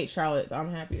 and I hate Charlotte, so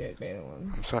I'm happy that Bailey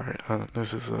won. I'm sorry,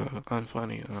 this is a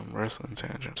unfunny wrestling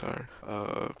tangent. Sorry.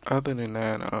 Other than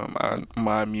that,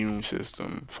 my immune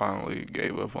system finally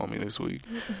gave up on me this week.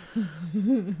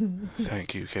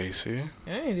 Thank you, Casey. I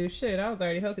didn't do shit. I was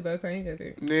already healthy by the time you got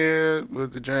there. Yeah,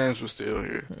 but the germs were still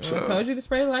here. So, I told you to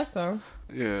spray Lysol.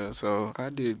 Yeah, so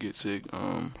I did get sick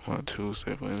on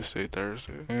Tuesday, Wednesday,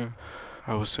 Thursday. Yeah,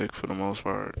 I was sick for the most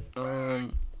part.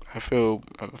 I feel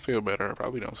better. I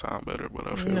probably don't sound better, but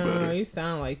I feel better. No, you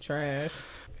sound like trash.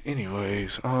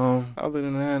 Anyways, other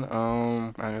than that,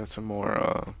 I got some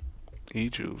more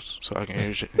e-juice so I can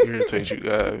irritate you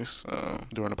guys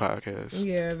during the podcast.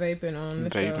 Yeah, vaping on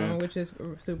the show, which is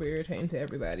super irritating to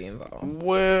everybody involved.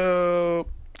 Well,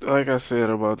 like I said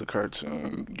about the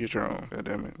cartoon, get your own. God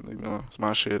damn it. You know, it's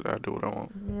my shit. I do what I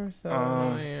want. You're so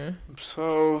annoying.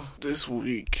 So, this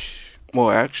week... Well,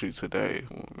 actually, today,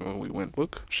 when we went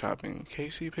book shopping,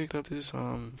 Casey picked up this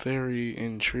very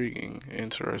intriguing,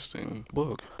 interesting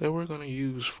book that we're going to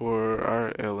use for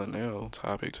our L&L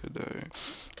topic today.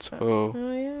 So,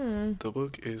 the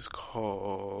book is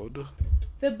called...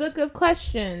 The Book of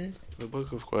Questions. The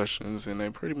Book of Questions, and they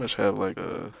pretty much have like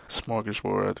a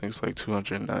smorgasbord. I think it's like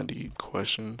 290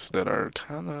 questions that are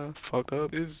kind of fucked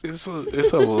up. It's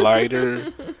a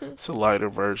lighter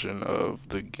version of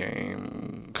the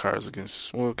game Cards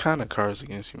Against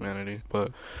Humanity.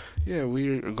 But yeah,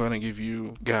 we're gonna give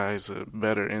you guys a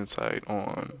better insight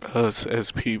on us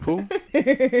as people.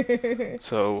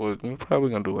 So we're probably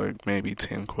gonna do like maybe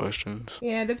 10 questions.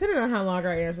 Yeah, depending on how long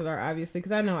our answers are, obviously,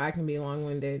 because I know I can be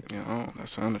long-winded. Yeah,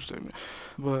 that's an understatement.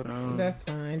 But that's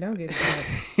fine. Don't get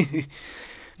that.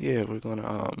 Yeah, we're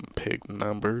gonna pick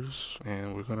numbers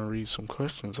and we're gonna read some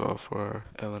questions off for our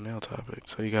L&L topic,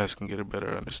 so you guys can get a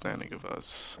better understanding of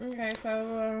us. Okay,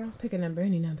 so pick a number,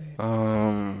 any number.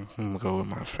 I'm gonna go with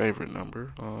my favorite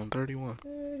number, 31.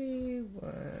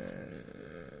 31.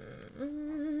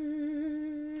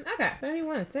 Okay,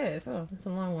 31 says, it's a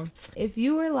long one. If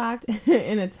you were locked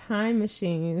in a time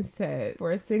machine set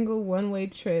for a single one-way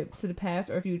trip to the past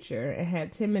or future and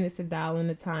had 10 minutes to dial in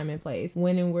the time and place,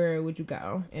 when and where would you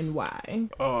go and why?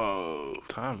 Oh,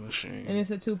 time machine. And it's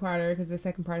a two-parter because the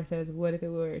second part says, what if it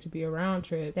were to be a round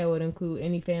trip that would include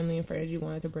any family and friends you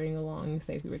wanted to bring along and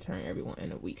safely return everyone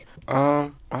in a week?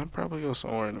 I'd probably go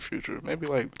somewhere in the future, maybe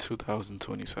like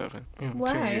 2027.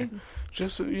 Why?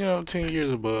 Just 10 years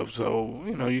above, so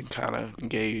you can kind of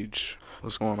gauge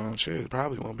what's going on. Shit,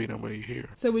 probably won't be nobody here.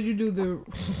 So would you do the?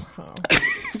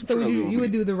 So would you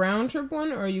would do the round trip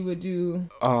one, or you would do?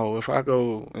 Oh, if I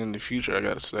go in the future, I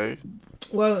gotta stay.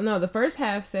 Well, no, the first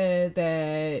half said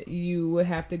that you would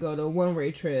have to go to a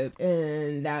one-way trip,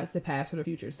 and that's the past or the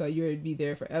future, so you would be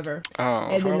there forever. Oh,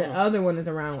 and then the other one is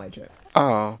a round-way trip.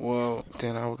 Oh, well,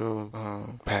 then I would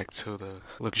go back to the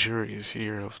luxurious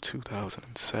year of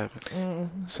 2007,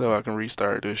 so I can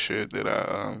restart this shit that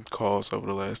I caused over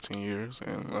the last 10 years,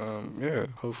 and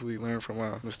hopefully learn from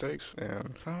my mistakes.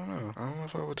 And I don't know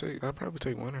if I'd probably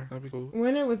take Winter. That'd be cool.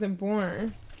 Winter wasn't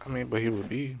born. I mean, but he would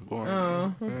be born.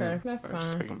 Oh, okay. That's fine.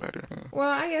 Just take him back there. Yeah. Well,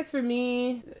 I guess for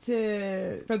me,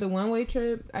 for the one-way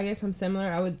trip, I guess I'm similar.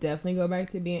 I would definitely go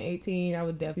back to being 18. I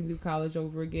would definitely do college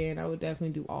over again. I would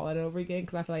definitely do all that over again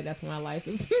because I feel like that's when my life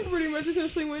is pretty much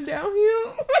essentially went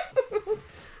downhill.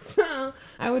 So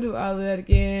I would do all of that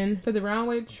again. For the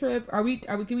round-way trip, can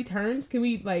we turns? Can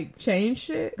we like change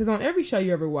shit? Because on every show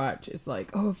you ever watch, it's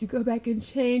like, oh, if you go back and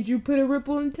change, you put a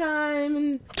ripple in time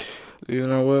and... You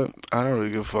know what? I don't really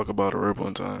give a fuck about a ripple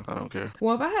in time. I don't care.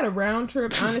 Well, if I had a round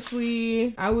trip,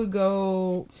 honestly, I would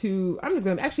go to... let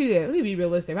me be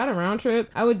realistic. If I had a round trip,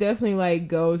 I would definitely, like,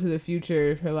 go to the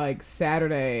future for, like,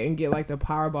 Saturday and get, like, the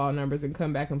Powerball numbers and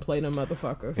come back and play them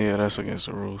motherfuckers. Yeah, that's against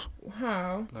the rules.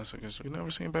 How? That's against... You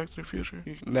never seen Back to the Future?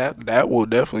 That will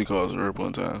definitely cause a ripple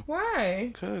in time.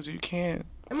 Why? Because you can't...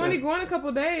 I'm only going a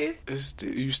couple days.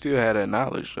 You still had that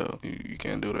knowledge, though. You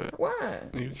can't do that. Why?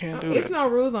 You can't do that. It's no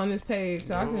rules on this page,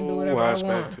 so I can do whatever I want.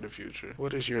 Back to the Future.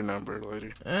 What is your number,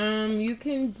 lady? You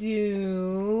can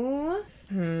do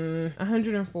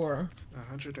 104.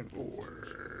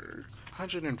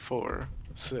 104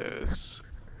 says,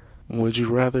 would you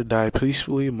rather die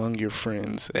peacefully among your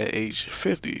friends at age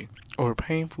 50 or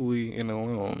painfully and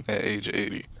alone at age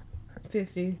 80?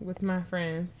 50 with my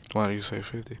friends. Why do you say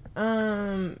 50?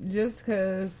 Just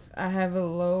because I have a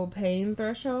low pain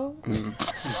threshold.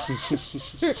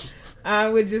 I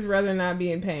would just rather not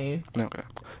be in pain. Okay.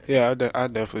 Yeah, I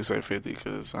definitely say 50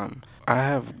 because I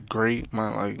have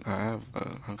I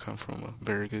come from a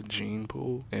very good gene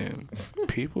pool, and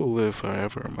people live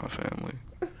forever in my family.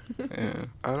 And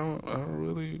I don't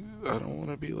want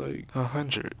to be like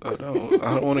 100. I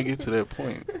don't want to get to that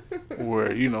point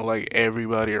where, like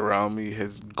everybody around me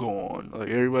has gone. Like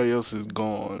everybody else is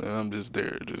gone and I'm just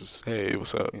there, just, hey,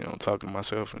 what's up? Talking to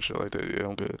myself and shit like that. Yeah,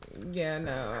 I'm good. Yeah,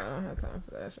 no, I don't have time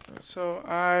for that shit. So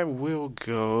I will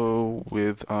go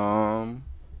with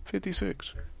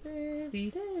 56.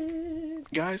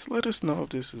 Guys, let us know if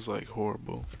this is like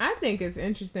horrible. I think it's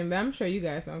interesting, but I'm sure you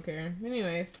guys don't care.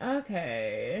 Anyways,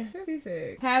 okay.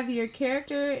 56. Have your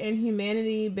character and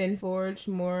humanity been forged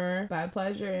more by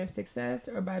pleasure and success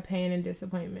or by pain and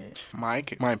disappointment? My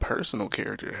personal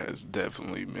character has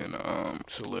definitely been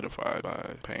solidified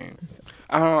by pain.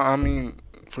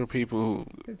 for people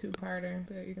The two-parter,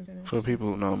 but you can finish. For people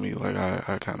who know me, like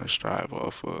I kind of strive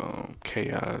off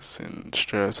chaos and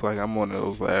stress. Like I'm one of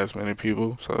those last minute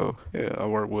people. So yeah, I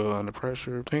work well under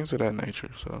pressure, things of that nature.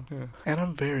 So yeah, and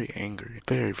I'm very angry,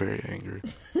 very very angry.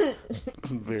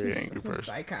 Very angry person.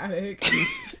 Psychotic.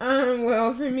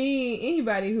 Well, for me,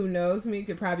 anybody who knows me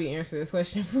could probably answer this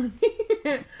question for me.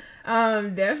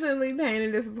 Definitely pain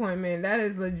and disappointment. That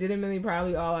is legitimately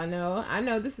probably all I know. I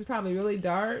know this is probably really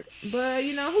dark, but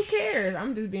you know, who cares?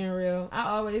 I'm just being real. I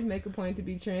always make a point to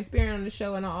be transparent on the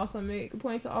show, and I also make a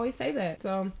point to always say that.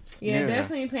 So yeah,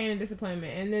 definitely pain and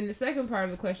disappointment. And then the second part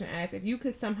of the question asks, if you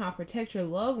could somehow protect your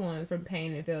loved ones from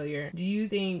pain and failure, do you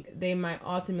think they might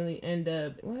ultimately end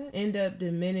up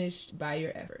diminished by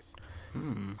your efforts?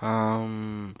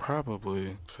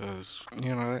 Probably, because,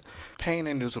 you know, pain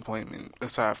and disappointment,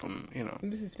 aside from, you know...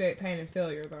 This is pain and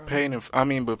failure, though. But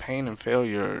pain and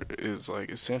failure is, like,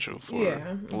 essential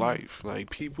for life. Like,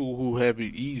 people who have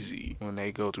it easy, when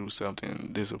they go through something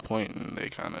disappointing, they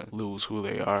kind of lose who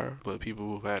they are. But people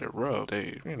who've had it rough,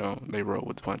 they roll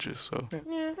with the punches, so...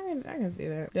 Yeah, I can see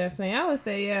that. Definitely. I would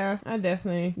say, I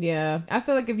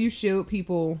feel like if you shield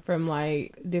people from,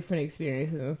 like, different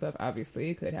experiences and stuff, obviously,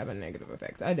 it could have a negative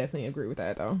effects. I definitely agree with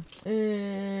that, though.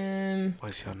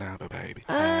 What's your number, baby?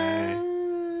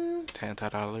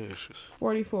 $10,000.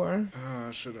 44.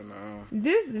 I should have known.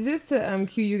 Just to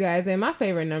cue you guys in, my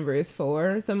favorite number is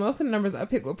 4. So most of the numbers I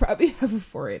pick will probably have a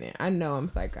 4 in it. I know I'm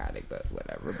psychotic, but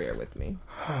whatever. Bear with me.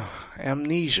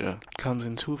 Amnesia comes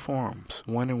in 2 forms.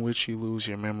 One in which you lose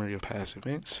your memory of past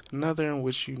events. Another in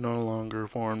which you no longer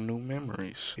form new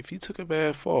memories. If you took a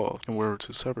bad fall and were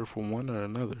to suffer from one or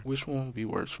another, which one would be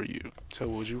worse for you? So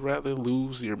would you rather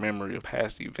lose your memory of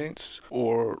past events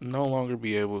or no longer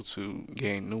be able to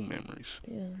gain new memories?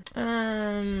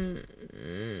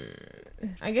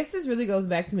 I guess this really goes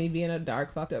back to me being a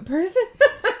dark, fucked up person.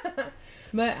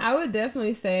 But I would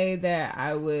definitely say that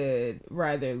I would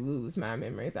rather lose my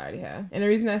memories I already have. And the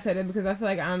reason I said it because I feel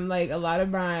like I'm like a lot of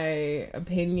my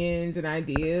opinions and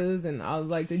ideas and all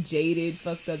like the jaded,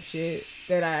 fucked up shit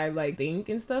that I like think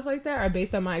and stuff like that are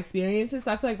based on my experiences.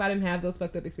 So I feel like if I didn't have those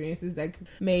fucked up experiences that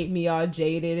made me all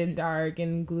jaded and dark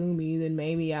and gloomy, then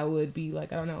maybe I would be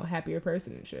like, I don't know, a happier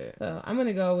person and shit. So I'm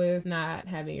gonna go with not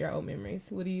having your old memories.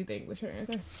 What do you think? What's your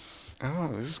answer? Oh,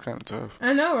 this is kind of tough.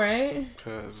 I know, right?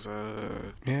 Because, I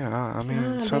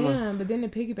mean, but then to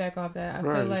piggyback off that, I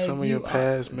right, feel like some of your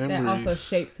past memories, that also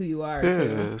shapes who you are. Yeah,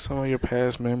 too. Some of your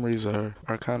past memories are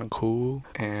kind of cool,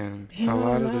 and a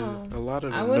lot of the I new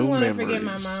memories. I wouldn't want to forget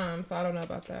my mom, so I don't know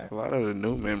about that. A lot of the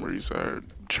new memories are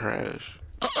trash.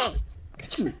 A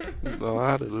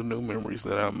lot of the new memories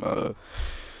that I'm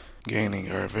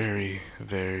gaining are very,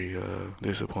 very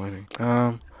disappointing.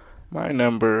 My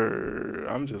number,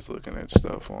 I'm just looking at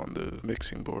stuff on the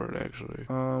mixing board, actually.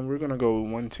 We're going to go with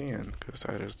 110, because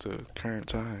that is the current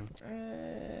time.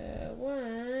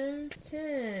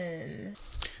 110.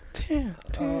 10.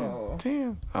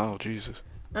 Oh, Jesus.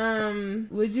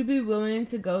 Would you be willing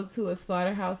to go to a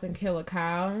slaughterhouse and kill a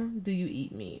cow? Do you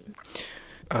eat meat?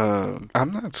 I'm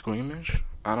not squeamish.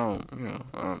 I don't,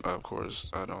 of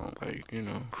course, I don't like,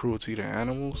 cruelty to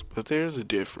animals, but there's a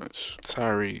difference.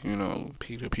 Sorry,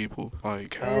 PETA people,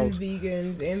 like cows. And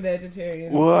vegans and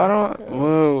vegetarians.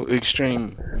 Well,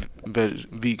 extreme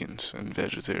vegans and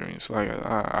vegetarians. Like,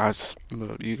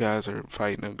 look, you guys are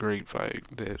fighting a great fight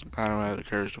that I don't have the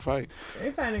courage to fight.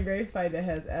 You're fighting a great fight that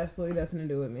has absolutely nothing to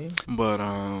do with me. But,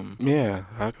 yeah,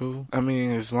 I cool. I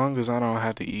mean, as long as I don't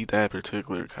have to eat that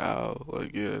particular cow,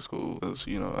 like, yeah, it's cool. Because,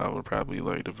 I would probably,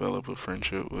 develop a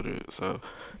friendship with it. So,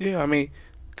 yeah, I mean,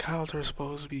 cows are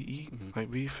supposed to be eaten. Like,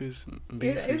 isn't a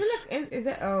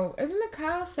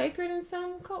cow sacred in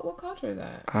some, what culture is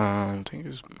that? I think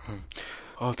it's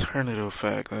alternative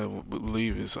fact. I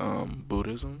believe it's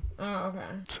Buddhism. Oh, okay.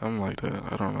 Something like that.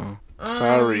 I don't know.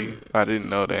 Sorry, I didn't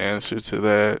know the answer to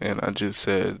that, and I just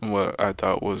said what I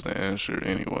thought was the answer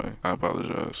anyway. I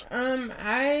apologize.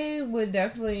 I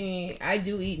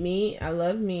do eat meat. I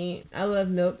love meat. I love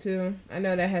milk too. I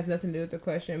know that has nothing to do with the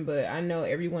question, but I know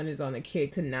everyone is on the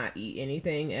kick to not eat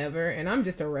anything ever, and I'm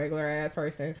just a regular ass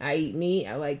person. I eat meat.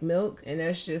 I like milk, and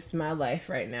that's just my life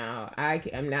right now.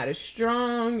 I'm not as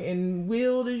strong and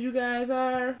willed as you guys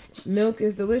are. Milk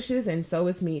is delicious, and so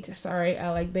is meat. Sorry,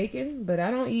 I like bacon, but I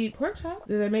don't eat pork chop.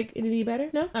 Does that make it any better?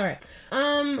 No? Alright.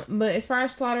 But as far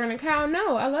as slaughtering a cow,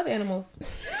 no, I love animals.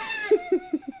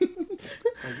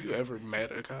 Have you ever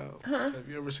met a cow? Huh? Have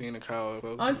you ever seen a cow up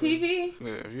close? On TV?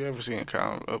 Yeah, have you ever seen a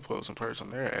cow up close in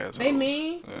person? They're assholes. They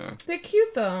mean? Yeah. They're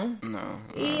cute though. No.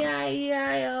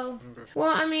 E-I-E-I-O. Well,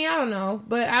 I mean, I don't know.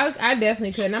 But I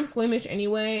definitely could. And I'm squeamish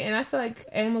anyway. And I feel like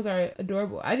animals are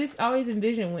adorable. I just always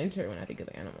envision winter when I think of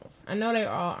animals. I know they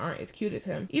all aren't as cute as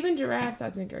him. Even giraffes I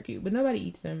think are cute. But nobody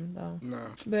eats them though. No.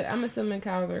 But I'm assuming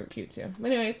cows are cute too.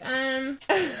 But anyways,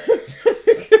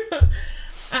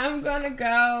 I'm gonna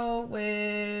go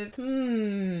with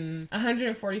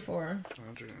 144.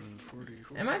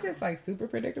 144. Am I just like super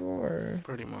predictable or?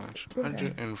 Pretty much. Okay.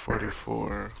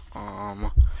 144.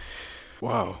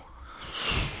 Wow.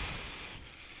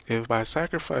 If by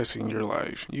sacrificing your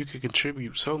life, you could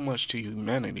contribute so much to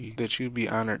humanity that you'd be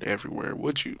honored everywhere,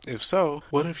 would you? If so,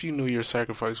 what if you knew your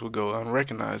sacrifice would go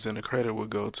unrecognized and the credit would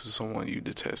go to someone you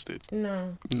detested?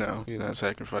 No. No, you're not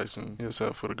sacrificing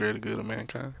yourself for the greater good of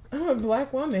mankind. I'm a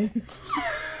black woman.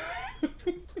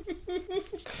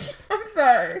 I'm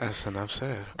sorry. That's enough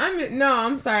said.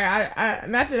 I'm sorry. I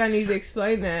not that I need to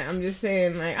explain that. I'm just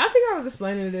saying, like, I think I was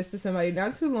explaining this to somebody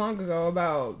not too long ago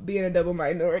about being a double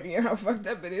minority and how fucked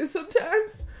up it is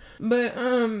sometimes. But,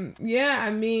 yeah,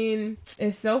 I mean,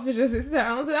 as selfish as it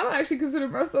sounds, and I don't actually consider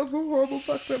myself a horrible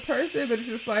fucked up person, but it's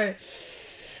just like,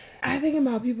 I think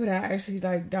about people that I actually,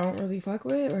 like, don't really fuck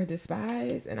with or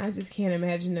despise, and I just can't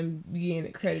imagine them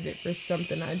being credited for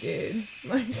something I did.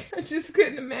 Like, I just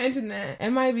couldn't imagine that.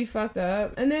 It might be fucked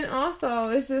up. And then also,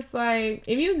 it's just like,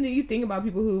 if you think about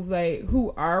people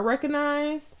who are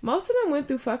recognized, most of them went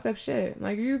through fucked up shit.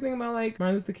 Like, if you think about, like,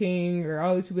 Martin Luther King or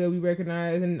all these people that we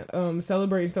recognize and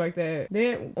celebrate and stuff like that,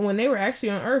 when they were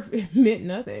actually on Earth, it meant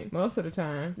nothing most of the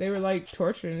time. They were, like,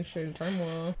 tortured and shit and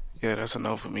turmoil. Yeah, that's a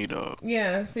no for me, dog.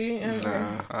 Yeah, see? No.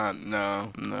 I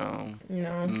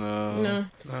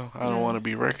don't want to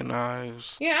be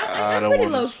recognized. Yeah, I'm pretty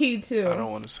low-key, too. I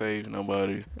don't want to save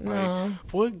nobody. No. Like,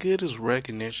 what good is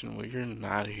recognition when you're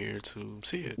not here to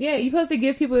see it? Yeah, you're supposed to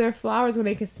give people their flowers when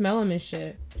they can smell them and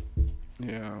shit.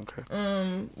 Yeah, okay.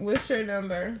 What's your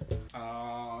number?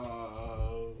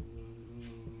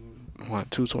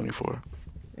 224.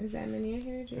 Is that many in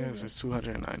here? Yes, it's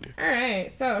 290.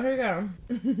 Alright, so here we go.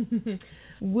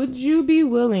 Would you be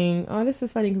willing... Oh, this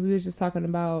is funny because we were just talking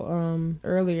about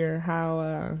earlier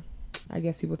how I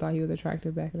guess people thought he was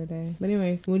attractive back in the day. But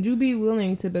anyways, would you be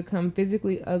willing to become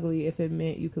physically ugly if it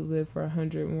meant you could live for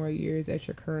 100 more years at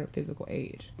your current physical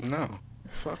age? No.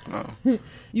 Fuck no.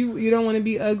 You don't want to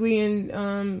be ugly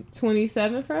in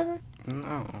 27 forever?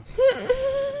 No.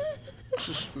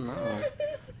 No.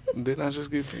 Didn't I just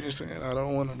get finished saying I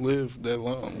don't want to live that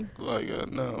long? Like,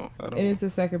 no, I don't. And it's the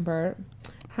second part.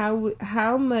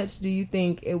 How much do you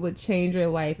think it would change your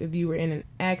life if you were in an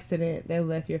accident that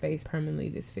left your face permanently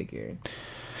disfigured?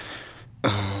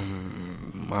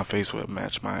 My face would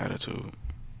match my attitude.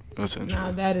 Essentially.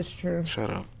 No, that is true. Shut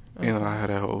up. Okay. You know, I had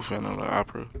that whole Phantom of the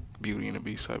Opera, Beauty and the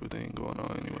Beast type of thing going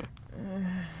on anyway.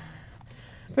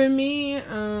 For me,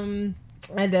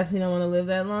 I definitely don't want to live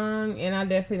that long, and I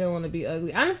definitely don't want to be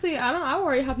ugly. Honestly, I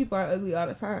worry how people are ugly all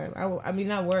the time. I mean,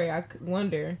 not worry, I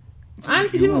wonder.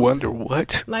 Honestly, you people wonder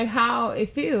what? Like how it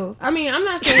feels. I mean, I'm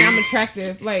not saying I'm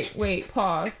attractive. Like, wait,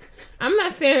 pause. I'm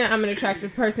not saying I'm an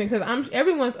attractive person because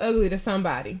everyone's ugly to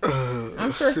somebody.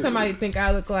 I'm sure somebody think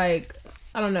I look like,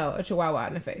 I don't know, a chihuahua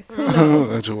in the face. Who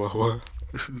knows? A chihuahua.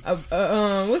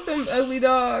 What's some ugly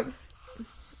dogs?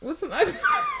 What's some ugly...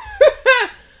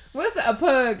 What's a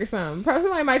pug or something?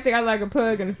 Somebody might think I like a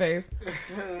pug in the face.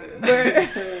 But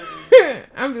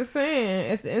I'm just saying,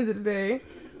 at the end of the day,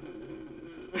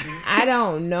 I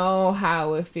don't know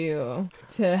how it feel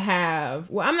to have...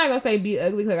 Well, I'm not going to say be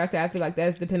ugly. Like I said, I feel like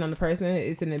that's depending on the person.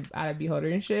 It's in the eye of the beholder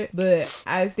and shit. But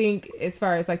I think as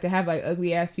far as like to have like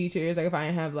ugly ass features, like if I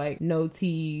didn't have like no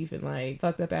teeth and like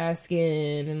fucked up ass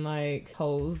skin and like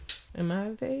holes in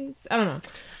my face, I don't know.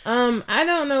 I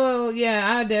don't know.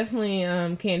 Yeah, I definitely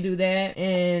can't do that.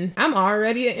 And I'm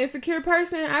already an insecure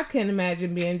person. I couldn't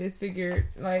imagine being disfigured.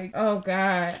 Like, oh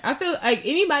God. I feel like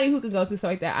anybody who could go through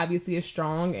something like that obviously is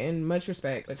strong and much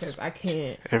respect because I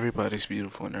can't. Everybody's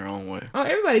beautiful in their own way. Oh,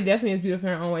 everybody definitely is beautiful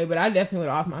in their own way, but I definitely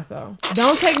would off myself.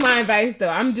 Don't take my advice though.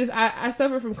 I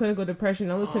suffer from clinical depression.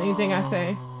 Don't listen to anything I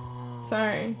say.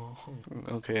 Sorry.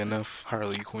 Okay, enough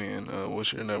Harley Quinn.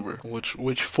 What's your number?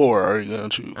 Which 4 are you gonna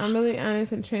choose? I'm really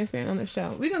honest and transparent on the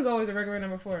show. We're gonna go with the regular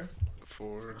number 4.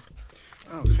 4.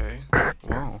 Okay.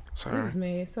 Wow. Sorry. This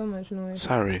made so much noise.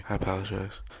 Sorry. I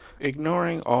apologize.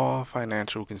 Ignoring all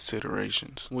financial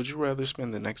considerations, would you rather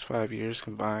spend the next 5 years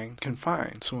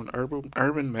confined to an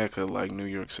urban mecca like New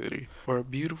York City or a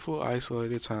beautiful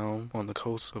isolated town on the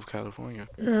coast of California?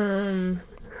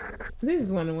 This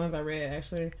is one of the ones I read,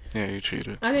 actually. Yeah, you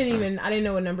cheated. I didn't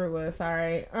know what number it was.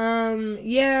 Sorry.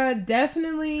 Yeah,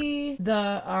 definitely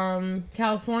the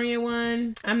California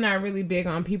one. I'm not really big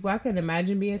on people. I couldn't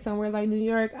imagine being somewhere like New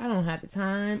York. I don't have the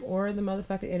time or the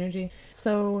motherfucking energy.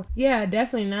 So yeah,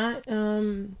 definitely not.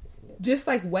 Just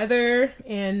like weather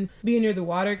and being near the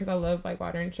water, because I love like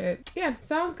water and shit. Yeah,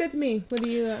 sounds good to me. What do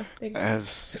you think? As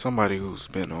somebody who's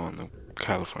been on the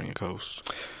California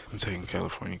coast, I'm taking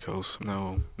California coast.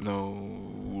 No.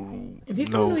 And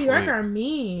people in New York are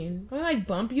mean. They like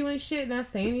bump you and shit, not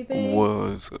say anything.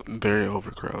 Was very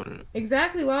overcrowded.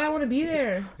 Exactly. Why would I want to be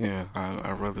there? Yeah,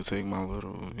 I'd rather take my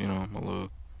little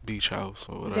beach house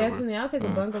or whatever. Definitely, I'll take a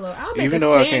bungalow. I'll make even a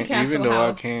though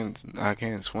house. I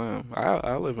can't swim.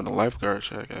 I live in a lifeguard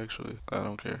shack. Actually, I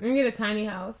don't care. You can get a tiny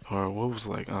house. Or what was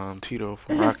like Tito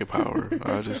from Rocket Power.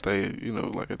 I just stay,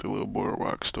 like at the little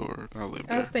boardwalk store. I live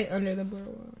there. I'll stay under the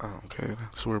boardwalk. I don't care.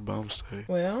 That's where bums stay.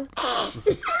 Well.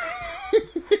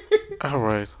 All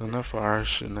right, enough of our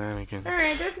shenanigans. All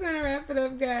right, that's gonna wrap it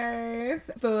up,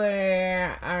 guys, for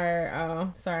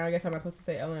our sorry, I guess I'm not supposed to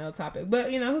say LNL topic,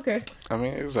 but who cares? I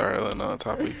mean, it's our LNL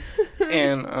topic.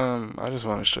 And I just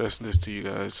want to stress this to you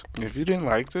guys: if you didn't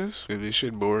like this, if this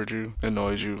shit bored you,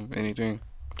 annoyed you, anything,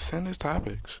 send us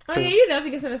topics. Oh yeah, you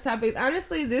definitely can send us topics.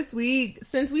 Honestly, this week,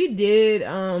 since we did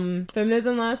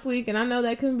feminism last week, and I know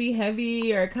that can be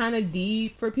heavy or kind of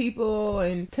deep for people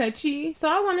and touchy, so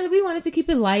we wanted to keep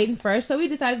it light and fresh. So we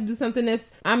decided to do something that's,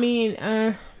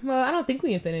 well, I don't think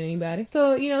we offended anybody.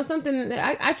 So, something,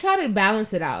 I try to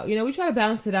balance it out. We try to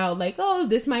balance it out like, oh,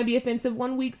 this might be offensive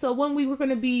one week. So 1 week we're going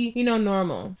to be,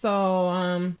 normal.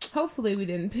 So, hopefully we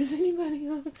didn't piss anybody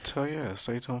off. So yeah,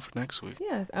 stay tuned for next week.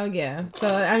 Yes. Oh yeah. So,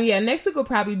 next week will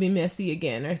probably be messy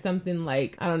again or something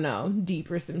like, I don't know,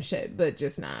 deep or some shit, but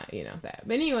just not, that.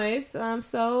 But anyways,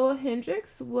 so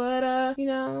Hendrix, what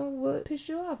pissed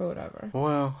you off or whatever?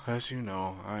 Well, as you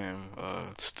know, I am a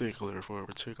stickler for a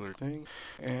particular thing.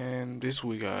 And this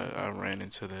week I ran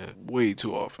into that way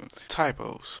too often.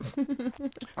 Typos.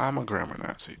 I'm a grammar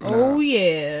Nazi.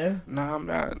 Yeah.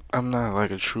 No, I'm not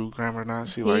like a true grammar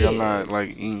Nazi. Like, I'm not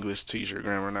like English teacher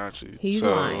grammar Nazi. He's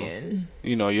lying.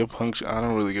 Your I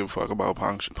don't really give a fuck about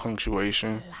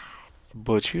punctuation.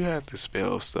 But you have to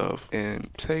spell stuff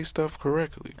and say stuff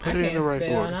correctly. Put it in the right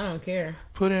order. And I don't care.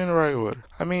 Put it in the right order.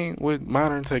 I mean, with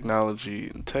modern technology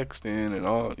and texting and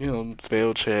all,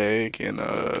 spell check and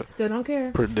still don't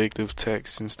care. Predictive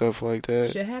text and stuff like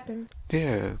that. Shit happens.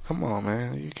 Yeah, come on,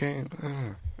 man. You can't.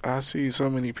 I see so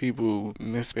many people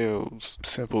misspell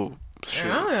simple shit.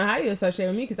 I don't know how you associate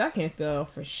with me because I can't spell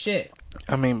for shit.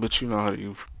 I mean, but you know how to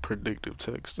use predictive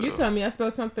text. You told me I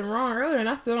spelled something wrong earlier, and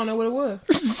I still don't know what it was.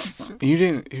 You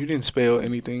didn't spell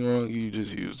anything wrong. You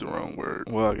just used the wrong word.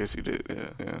 Well, I guess you did.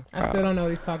 Yeah. I still don't know what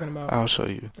he's talking about. I'll show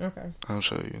you. Okay. I'll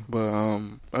show you. But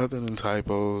other than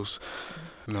typos,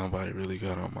 nobody really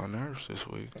got on my nerves this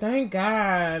week. Thank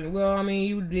God. Well,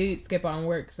 you did skip on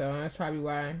work, so that's probably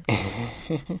why.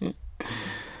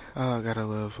 I gotta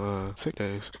love sick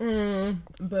days.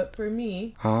 But for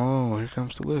me... Oh, here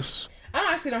comes the list.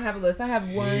 I actually don't have a list. I have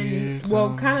one,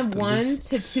 kind of one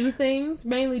to two things,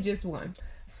 mainly just one.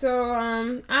 So,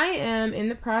 I am in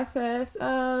the process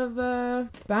of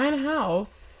buying a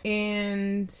house,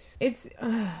 and it's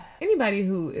anybody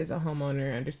who is a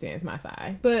homeowner understands my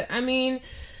side. But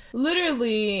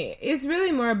literally, it's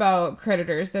really more about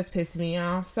creditors that's pissing me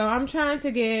off. So I'm trying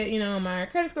to get, my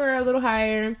credit score a little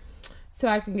higher, so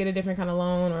I can get a different kind of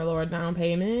loan or a lower down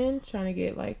payment. Trying to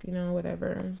get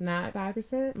whatever, not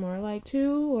 5%, more like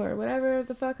 2 or whatever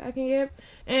the fuck I can get.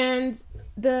 And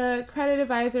the credit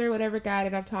advisor, whatever guy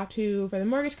that I've talked to for the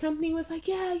mortgage company was like,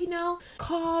 yeah,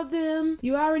 call them.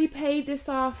 You already paid this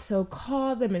off, so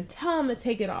call them and tell them to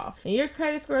take it off. And your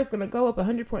credit score is going to go up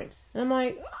 100 points. And I'm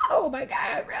like, oh my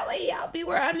God, really? I'll be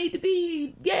where I need to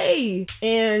be. Yay.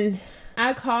 And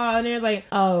I call and they're like,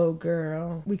 oh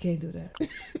girl, we can't do that.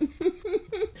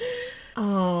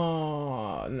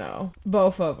 Oh no,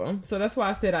 both of them. So that's why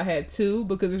I said I had two,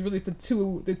 because it's really for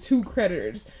the two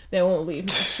creditors that won't leave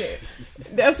my shit.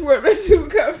 That's where the two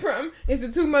come from. It's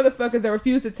the two motherfuckers that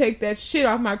refuse to take that shit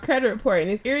off my credit report, and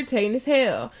it's irritating as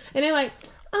hell. And they're like,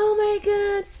 oh my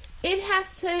God, it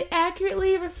has to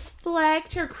accurately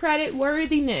reflect your credit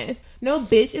worthiness. No,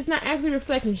 bitch, it's not accurately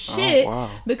reflecting shit. Oh, wow.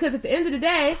 Because at the end of the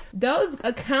day, those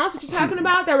accounts that you're talking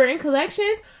about that were in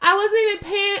collections, I wasn't even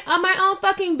paying on my own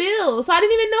fucking bills. So I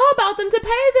didn't even know about them to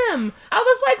pay them. I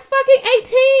was like fucking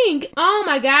 18. Oh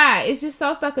my God. It's just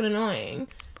so fucking annoying.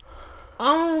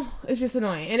 oh, it's just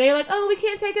annoying. And they're like, oh, we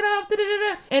can't take it off.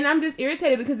 Da-da-da-da. And I'm just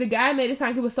irritated because the guy made it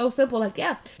sound like it was so simple. Like,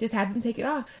 yeah, just have them take it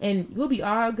off and we'll be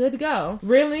all good to go.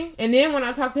 Really? And then when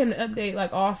I talked to him to update,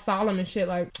 like all solemn and shit,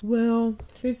 like, well,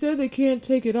 they said they can't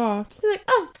take it off. He's like,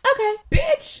 oh, okay,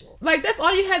 bitch. Like, that's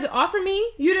all you had to offer me?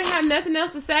 You didn't have nothing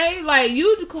else to say? Like,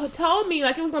 you told me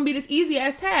like it was going to be this easy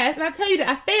ass task, and I tell you that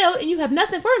I failed and you have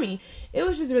nothing for me. It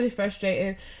was just really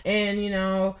frustrating. And, you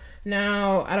know,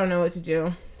 now I don't know what to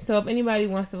do. So if anybody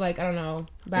wants to, like, I don't know,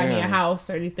 buy me a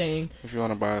house or anything. If you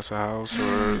want to buy us a house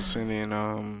or send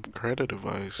in credit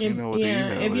advice, you know what the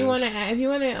email is. If you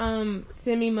want to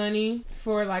send me money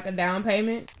for, like, a down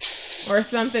payment or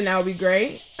something, that would be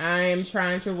great. I am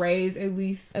trying to raise at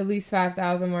least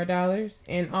 $5,000 more.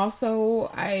 And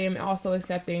also, I am also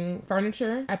accepting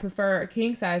furniture. I prefer a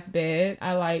king size bed.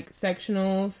 I like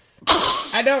sectionals.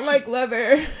 I don't like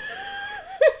leather.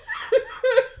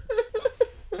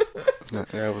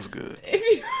 That was good.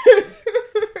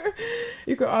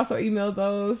 You could also email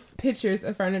those pictures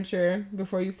of furniture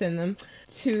before you send them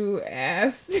to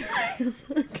ask.com.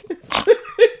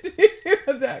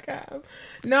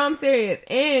 No, I'm serious.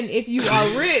 And if you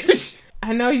are rich,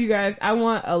 I know you guys, I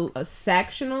want a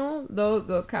sectional,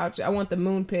 those couches. I want the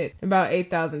moon pit, about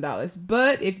 $8,000.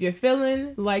 But if you're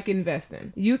feeling like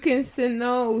investing, you can send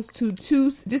those to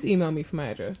just email me for my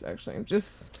address, actually.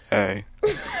 Just... Hey.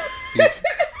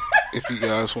 If you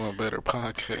guys want a better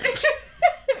podcast,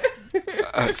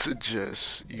 I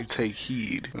suggest you take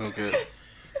heed, okay?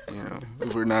 You know,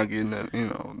 if we're not getting that, you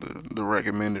know, the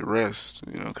recommended rest,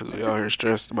 you know, because we out here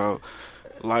stressed about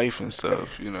life and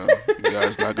stuff, you know, you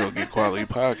guys not gonna get quality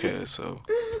podcasts. So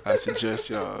I suggest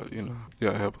y'all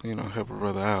help a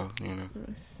brother out, you know.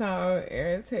 So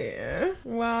irritating.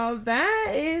 Well,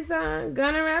 that is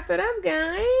gonna wrap it up,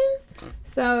 guys.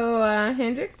 So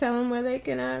Hendrix, tell them where they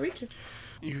can reach you.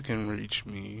 You can reach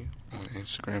me on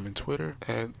Instagram and Twitter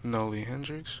at Noely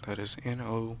Hendrix. That is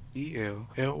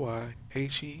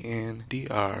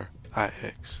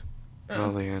NOELLYHENDRIX.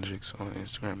 Noely Hendrix on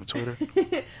Instagram and Twitter.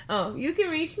 You can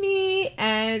reach me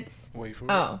at... Wait for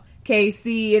it.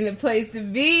 KC in the place to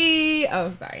be.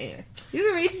 Oh, sorry. Anyways. You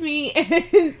can reach me at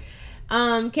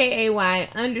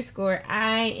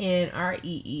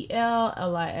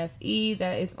KAY_INREELLIFE.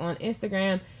 That is on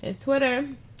Instagram and Twitter.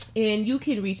 And you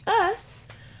can reach us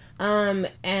and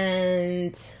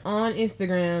on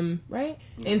Instagram, right?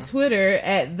 Yeah. And Twitter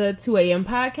at the 2AM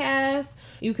podcast.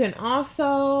 You can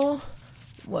also...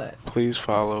 What? Please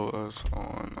follow us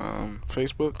on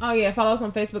Facebook. Oh, yeah. Follow us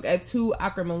on Facebook at 2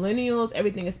 Awkward Millennials.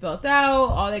 Everything is spelled out.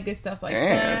 All that good stuff like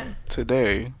that.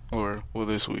 Today,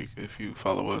 this week, if you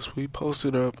follow us, I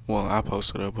posted up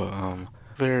a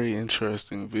very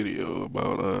interesting video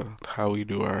about how we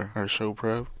do our show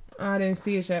prep. I didn't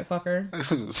see it yet, fucker.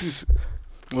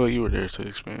 Well, you were there to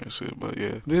experience it, but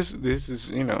yeah. This is,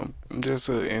 you know, just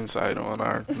an insight on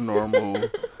our normal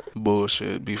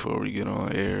bullshit before we get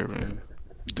on air and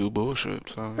do bullshit.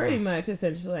 So pretty much,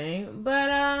 essentially.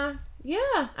 But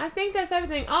yeah, I think that's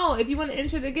everything. Oh, if you want to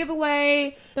enter the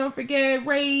giveaway, don't forget,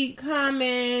 rate,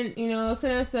 comment, you know,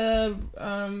 send us a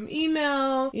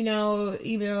email, you know,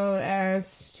 email as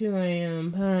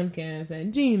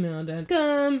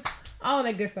 2ampodcast@gmail.com. All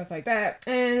that good stuff like that.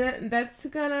 And that's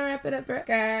gonna wrap it up,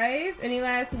 guys. Any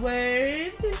last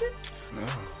words? No.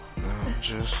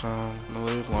 Just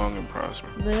live long and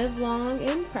prosper. Live long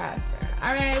and prosper.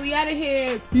 All right, we out of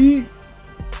here. Peace.